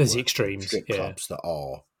workers that There's the work in extremes, strip yeah, clubs that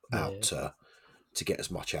are out yeah. to get as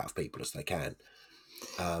much out of people as they can.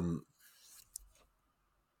 Um,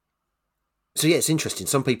 so yeah, it's interesting.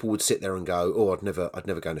 Some people would sit there and go, "Oh, I'd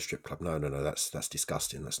never go in a strip club. No, no, no, that's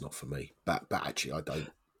disgusting. That's not for me." But actually, I don't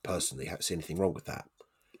personally see anything wrong with that.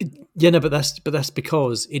 Yeah, no, but that's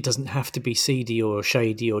because it doesn't have to be seedy or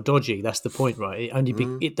shady or dodgy. That's the point, right?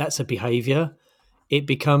 Mm, That's a behaviour. It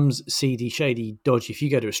becomes seedy, shady, dodgy if you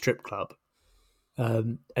go to a strip club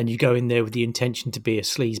and you go in there with the intention to be a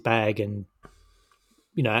sleaze bag and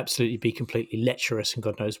absolutely be completely lecherous and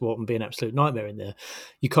God knows what and be an absolute nightmare in there.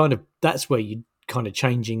 That's where you kind of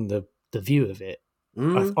changing the view of it.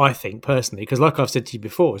 mm, I think personally, because like I've said to you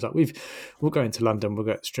before, it's like we'll go into London, we'll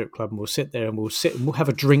go to the strip club, and we'll sit there and we'll have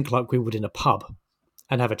a drink like we would in a pub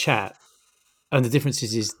and have a chat. And the difference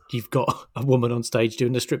is you've got a woman on stage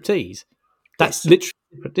doing the striptease. That's yes,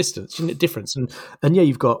 literally a difference. And yeah,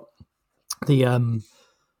 you've got the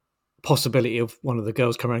possibility of one of the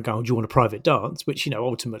girls coming around and going, "Do you want a private dance?" Which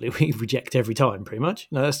ultimately we reject every time, pretty much.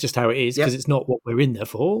 That's just how it is because yep. it's not what we're in there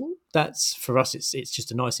for. That's for us. It's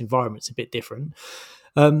just a nice environment. It's a bit different.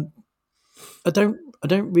 Um, I don't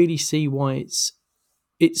really see why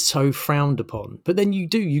it's so frowned upon. But then you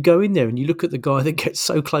go in there and you look at the guy that gets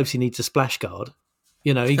so close he needs a splash guard.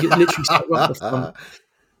 He get literally sat right at the front.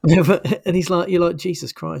 And you're like,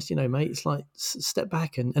 Jesus Christ, mate. It's like step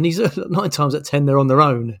back and he's 9 times out of 10 they're on their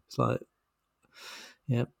own. It's like,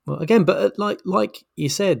 yeah. Well, again, but like you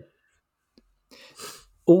said,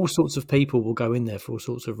 all sorts of people will go in there for all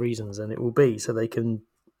sorts of reasons, and it will be so they can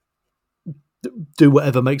do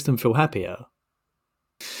whatever makes them feel happier.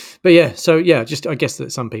 But yeah, so yeah, just I guess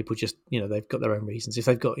that some people just they've got their own reasons. If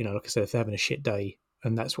they've got like I said, if they're having a shit day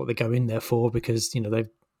and that's what they go in there for because they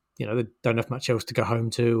don't have much else to go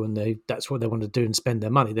home to and that's what they want to do and spend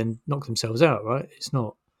their money, then knock themselves out, right? It's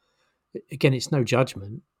not, again, it's no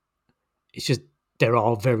judgment. It's just there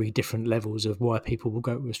are very different levels of why people will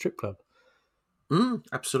go to a strip club.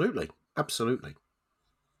 Absolutely, absolutely.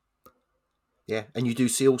 Yeah, and you do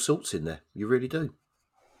see all sorts in there. You really do.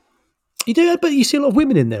 You do, but you see a lot of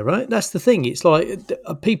women in there, right? That's the thing. It's like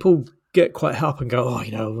people get quite up and go, oh,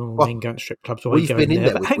 men Well, going to strip clubs, why you we've go been in in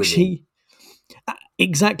there? there But with women. actually,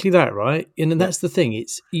 exactly that, right? And then Yep. that's the thing.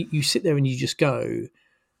 It's you sit there and you just go,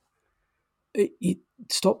 you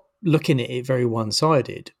stop looking at it very one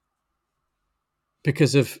sided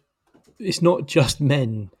because of it's not just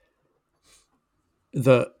men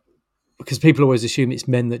that because people always assume it's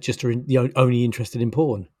men that just are only interested in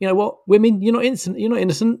porn. You know what, women, you're not innocent. You're not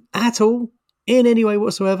innocent at all in any way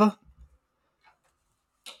whatsoever.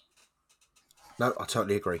 No, I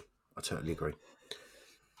totally agree. totally agree.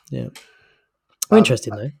 Yeah. Well, Um,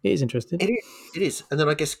 interesting though. It is interesting. it is, it is, and then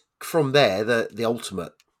I guess from there, the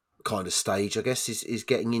ultimate kind of stage, I guess, is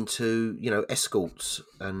getting into escorts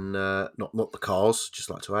and not the cars. Just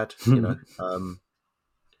like to add, I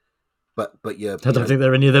but yeah, don't think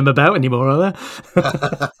there are any of them about anymore, are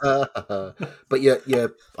there? but yeah,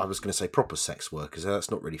 I was going to say proper sex workers.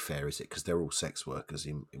 That's not really fair, is it? Because they're all sex workers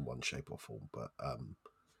in one shape or form. But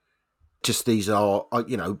just these are,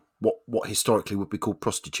 what historically would be called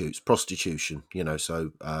prostitution.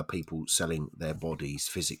 So people selling their bodies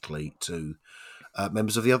physically to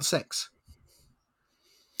members of the other sex.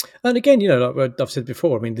 And again, like I've said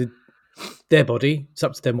before, I mean, their body, it's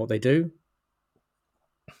up to them what they do.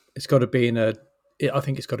 It's got to be I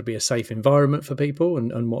think it's got to be a safe environment for people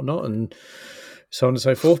and whatnot, and so on and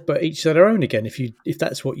so forth. But each to their own. Again, if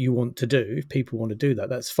that's what you want to do, if people want to do that,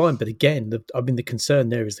 that's fine. But again, the concern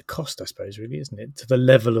there is the cost, I suppose, really, isn't it? To the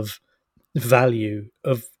level of value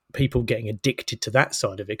of people getting addicted to that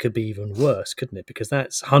side of it could be even worse, couldn't it? Because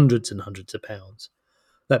that's hundreds and hundreds of pounds.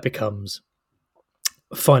 That becomes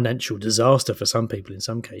a financial disaster for some people in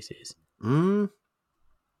some cases. Mm,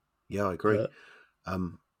 yeah, I agree. But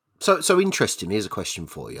So interesting. Here's a question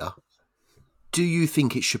for you. Do you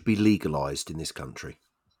think it should be legalised in this country?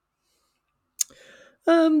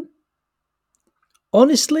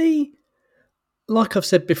 honestly, like I've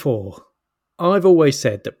said before, I've always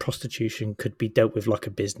said that prostitution could be dealt with like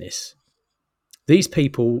a business. These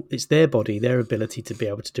people, it's their body, their ability to be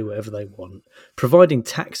able to do whatever they want. Providing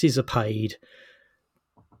taxes are paid,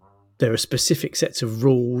 there are specific sets of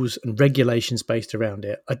rules and regulations based around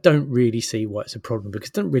it. I don't really see why it's a problem because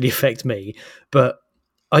it doesn't really affect me. But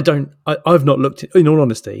I've not looked at, in all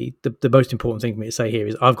honesty, the most important thing for me to say here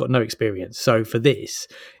is I've got no experience. So for this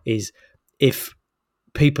is if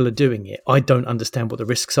people are doing it, I don't understand what the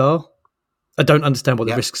risks are. I don't understand what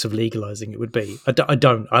the Yep. risks of legalizing it would be. I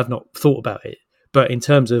don't. I've not thought about it. But in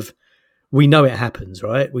terms of, we know it happens,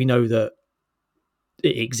 right? We know that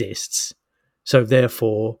it exists. So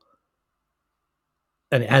therefore,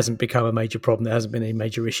 and it hasn't become a major problem. There hasn't been any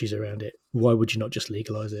major issues around it. Why would you not just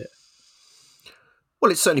legalize it?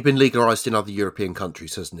 Well, it's certainly been legalised in other European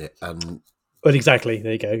countries, hasn't it? And Well, exactly.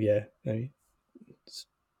 There you go. Yeah. I,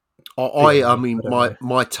 Beyond I me. I mean, don't know.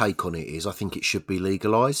 my take on it is, I think it should be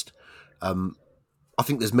legalised. I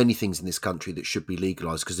think there's many things in this country that should be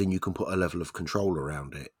legalised because then you can put a level of control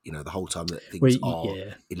around it. The whole time that Well, things are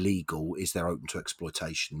yeah, illegal, is they're open to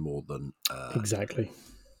exploitation more than exactly.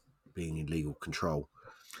 being in legal control.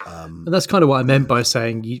 And that's kind of what I meant by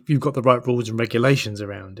saying you've got the right rules and regulations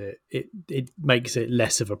around it. It makes it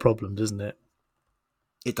less of a problem, doesn't it?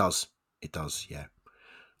 It does. It does. Yeah.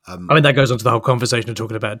 I mean, that goes on to the whole conversation of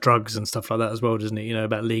talking about drugs and stuff like that as well, doesn't it?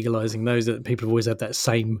 About legalizing those. That people have always had that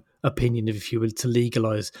same opinion of if you were to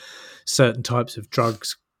legalize certain types of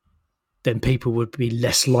drugs, then people would be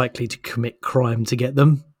less likely to commit crime to get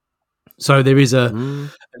them. So there is a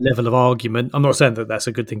Mm, level of argument. I'm not saying that that's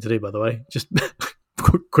a good thing to do, by the way. Just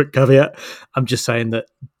quick caveat. I'm just saying that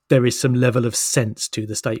there is some level of sense to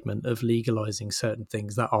the statement of legalizing certain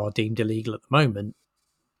things that are deemed illegal at the moment.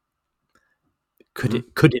 mm.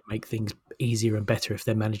 Could it make things easier and better if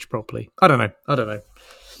they're managed properly? I don't know.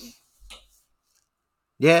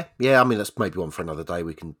 Yeah. Yeah. I mean, that's maybe one for another day.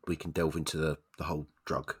 We can delve into the whole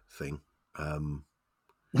drug thing.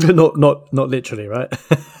 Not literally, right?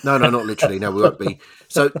 No, not literally. No, we won't be.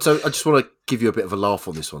 So I just want to give you a bit of a laugh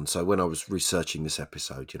on this one. So when I was researching this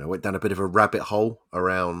episode, I went down a bit of a rabbit hole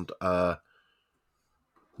around,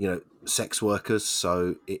 sex workers.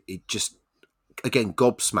 So it just, again,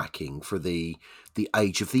 gobsmacking for the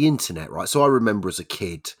age of the internet, right? So I remember as a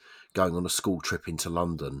kid going on a school trip into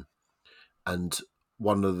London, and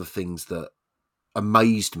one of the things that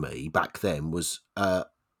amazed me back then was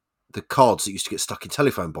the cards that used to get stuck in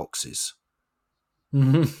telephone boxes.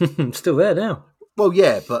 Still there now. Well,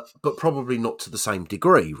 yeah, but probably not to the same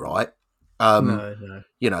degree, right? Um,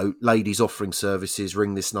 No. Ladies offering services,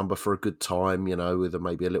 ring this number for a good time, with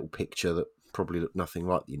maybe a little picture that probably looked nothing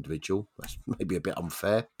like the individual. That's maybe a bit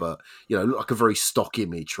unfair, but look like a very stock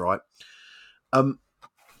image, right?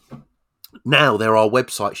 Now there are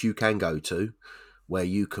websites you can go to where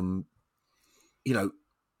you can,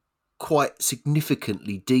 quite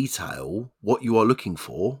significantly detail what you are looking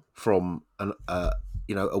for from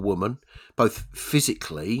a woman, both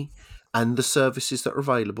physically and the services that are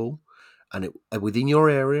available, and it within your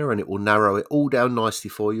area, and it will narrow it all down nicely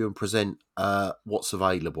for you and present what's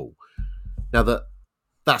available. Now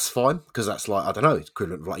that's fine because that's like, I don't know, it's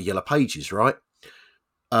equivalent of like Yellow Pages, right?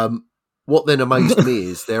 What then amazed me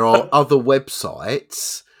is there are other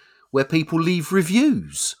websites where people leave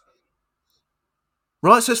reviews.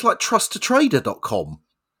 Right, so it's like trusttotrader.com.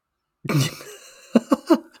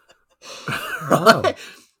 Wow. Right?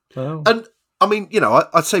 Wow. And I mean,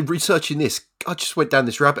 I'd say researching this, I just went down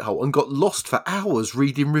this rabbit hole and got lost for hours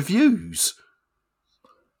reading reviews.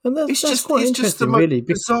 And that's quite It's just the interesting, most really.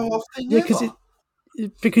 bizarre thing Yeah, ever.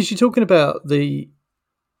 because you're talking about the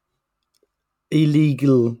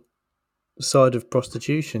illegal side of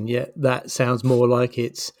prostitution, yet that sounds more like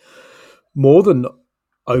it's more than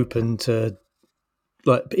open to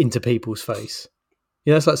like into people's face.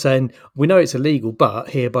 You know, it's like saying, we know it's illegal, but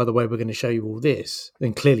here, by the way, we're going to show you all this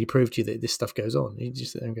and clearly prove to you that this stuff goes on. You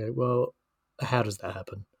just sit there and go, well, how does that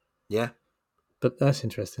happen? Yeah. But that's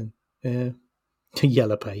interesting. Yeah.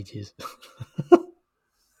 Yellow pages.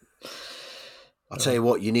 I'll tell you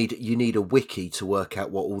what, you need a wiki to work out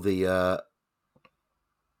what all the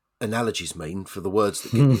analogies mean for the words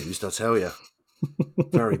that get used, I tell you.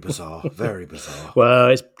 Very bizarre. Very bizarre. Well,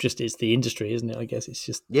 it's the industry, isn't it? I guess it's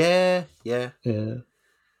just Yeah, yeah. yeah.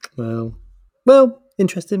 Well,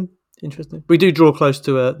 interesting. We do draw close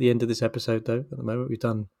to the end of this episode, though. At the moment,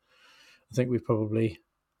 I think we've probably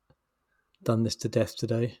done this to death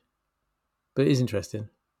today, but it is interesting.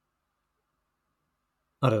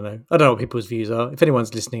 I don't know what people's views are. If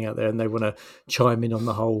anyone's listening out there and they want to chime in on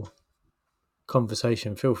the whole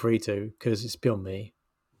conversation, feel free to, because it's beyond me.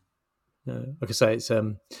 Like I say, it's I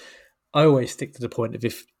always stick to the point of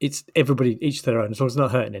if it's everybody each their own, as long as it's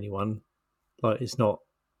not hurting anyone. Like it's not.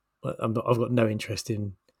 I've got no interest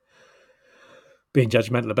in being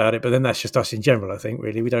judgmental about it. But then that's just us in general. I think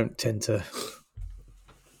really we don't tend to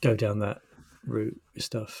go down that route with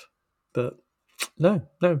stuff. But no.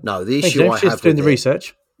 No, the Thank you, issue James. I Cheers have for doing with the it.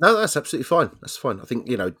 research. No, that's absolutely fine. That's fine. I think,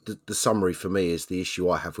 the summary for me is the issue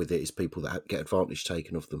I have with it is people that get advantage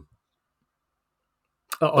taken of them.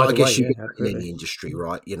 But I Either way, guess you yeah, get that in absolutely. any industry,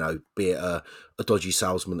 right? Be it a dodgy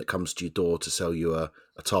salesman that comes to your door to sell you a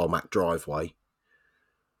tarmac driveway,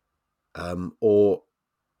 or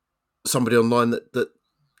somebody online that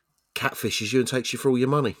catfishes you and takes you for all your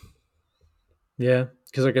money. Yeah,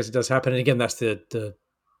 because I guess it does happen. And again, that's the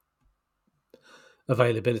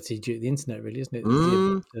availability due to the internet, really, isn't it?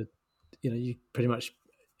 You pretty much,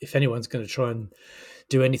 if anyone's going to try and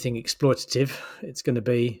do anything exploitative, it's going to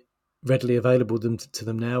be readily available to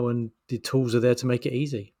them now, and the tools are there to make it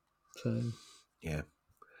easy. So, yeah.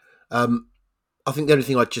 I think the only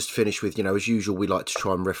thing I'd just finish with, as usual, we like to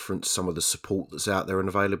try and reference some of the support that's out there and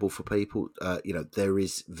available for people. There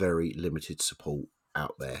is very limited support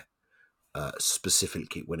out there,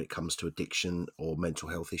 specifically when it comes to addiction or mental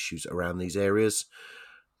health issues around these areas,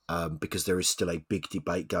 because there is still a big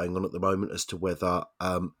debate going on at the moment as to whether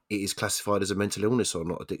it is classified as a mental illness or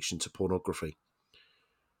not, addiction to pornography.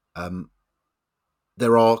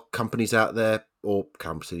 There are companies out there or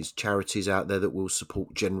charities out there that will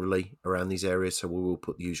support generally around these areas. So we will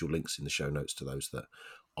put the usual links in the show notes to those that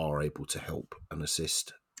are able to help and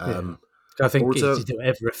assist. yeah. I think it's Also, just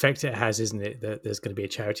whatever effect it has, isn't it? That there's going to be a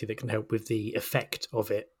charity that can help with the effect of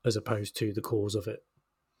it as opposed to the cause of it.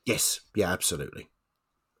 yes, yeah, absolutely.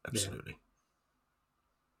 Absolutely.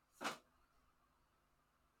 Yeah.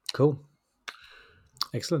 Cool.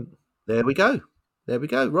 Excellent. There we go.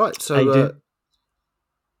 Right. So, How you doing?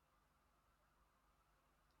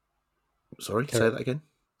 Sorry, say that again.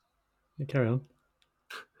 Carry on.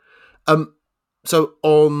 So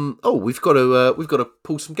we've got to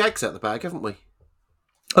pull some gags out the bag, haven't we?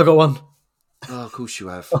 I got one. Oh, of course you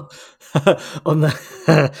have. On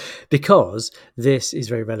the because this is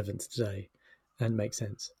very relevant to today and makes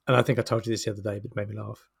sense. And I think I told you this the other day, but it made me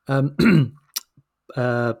laugh.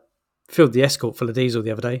 Filled the escort full of diesel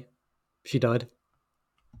the other day. She died.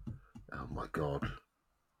 Oh my god.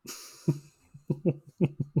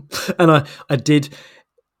 And I did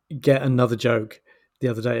get another joke the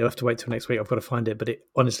other day. I have to wait till next week. I've got to find it, but it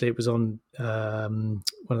was on one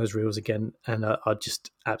of those reels again, and I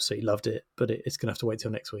just absolutely loved it. But it's gonna have to wait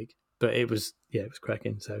till next week. But it was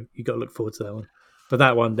cracking. So you got to look forward to that one. But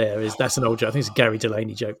that one that's an old joke. I think it's a Gary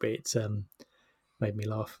Delaney joke, but it's made me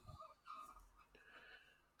laugh.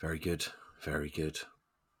 Very good. Very good.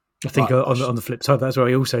 I think on the flip side, that's where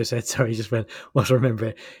he also said. Sorry, he just went. Whilst I remember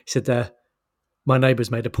it, he said, "My neighbours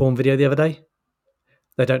made a porn video the other day.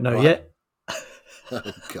 They don't know yet."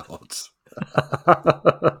 Oh God.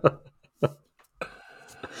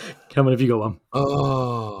 Come on, have you got one?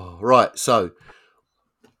 Oh, right. So,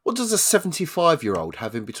 what does a 75-year-old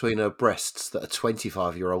have in between her breasts that a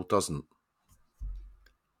 25-year-old doesn't?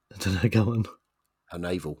 I don't know. Go on. Her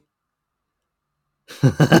navel.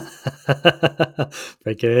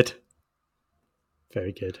 Very good.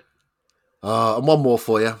 Very good. And one more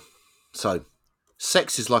for you. So,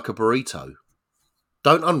 sex is like a burrito.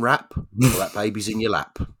 Don't unwrap, or that baby's in your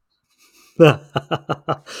lap.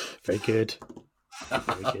 Very good.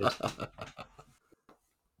 Very good.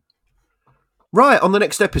 Right, on the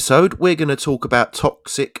next episode, we're going to talk about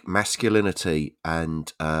toxic masculinity.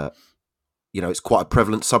 And, it's quite a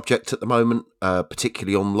prevalent subject at the moment,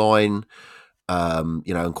 particularly online,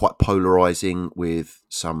 and quite polarising with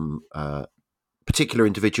some particular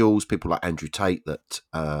individuals, people like Andrew Tate that,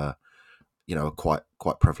 are quite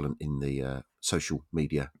prevalent in the social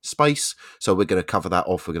media space. So we're going to cover that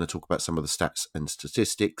off. We're going to talk about some of the stats and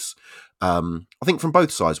statistics. I think from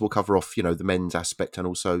both sides, we'll cover off, the men's aspect and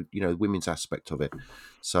also, the women's aspect of it.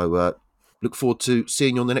 So look forward to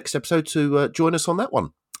seeing you on the next episode to join us on that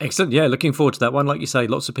one. Excellent. Yeah, looking forward to that one. Like you say,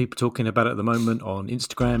 lots of people talking about it at the moment on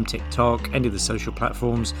Instagram, TikTok, any of the social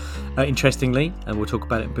platforms, interestingly, and we'll talk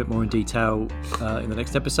about it a bit more in detail in the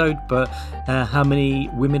next episode, but how many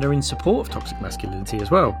women are in support of toxic masculinity as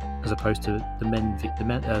well, as opposed to the male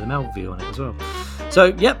view on it as well. So,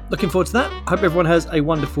 yeah, looking forward to that. Hope everyone has a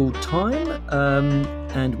wonderful time,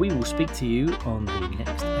 and we will speak to you on the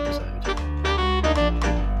next episode.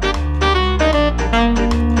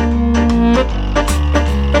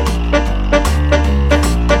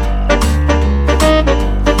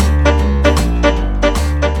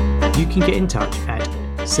 You can get in touch at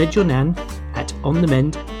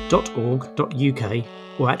saidyournan@onthemend.org.uk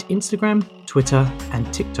or at Instagram, Twitter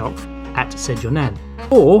and TikTok at saidyournan,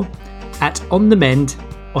 or at onthemend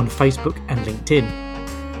on Facebook and LinkedIn.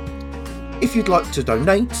 If you'd like to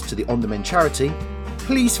donate to the On The Mend charity,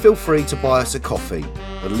 please feel free to buy us a coffee.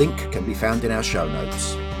 The link can be found in our show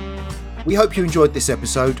notes. We hope you enjoyed this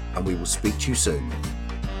episode and we will speak to you soon.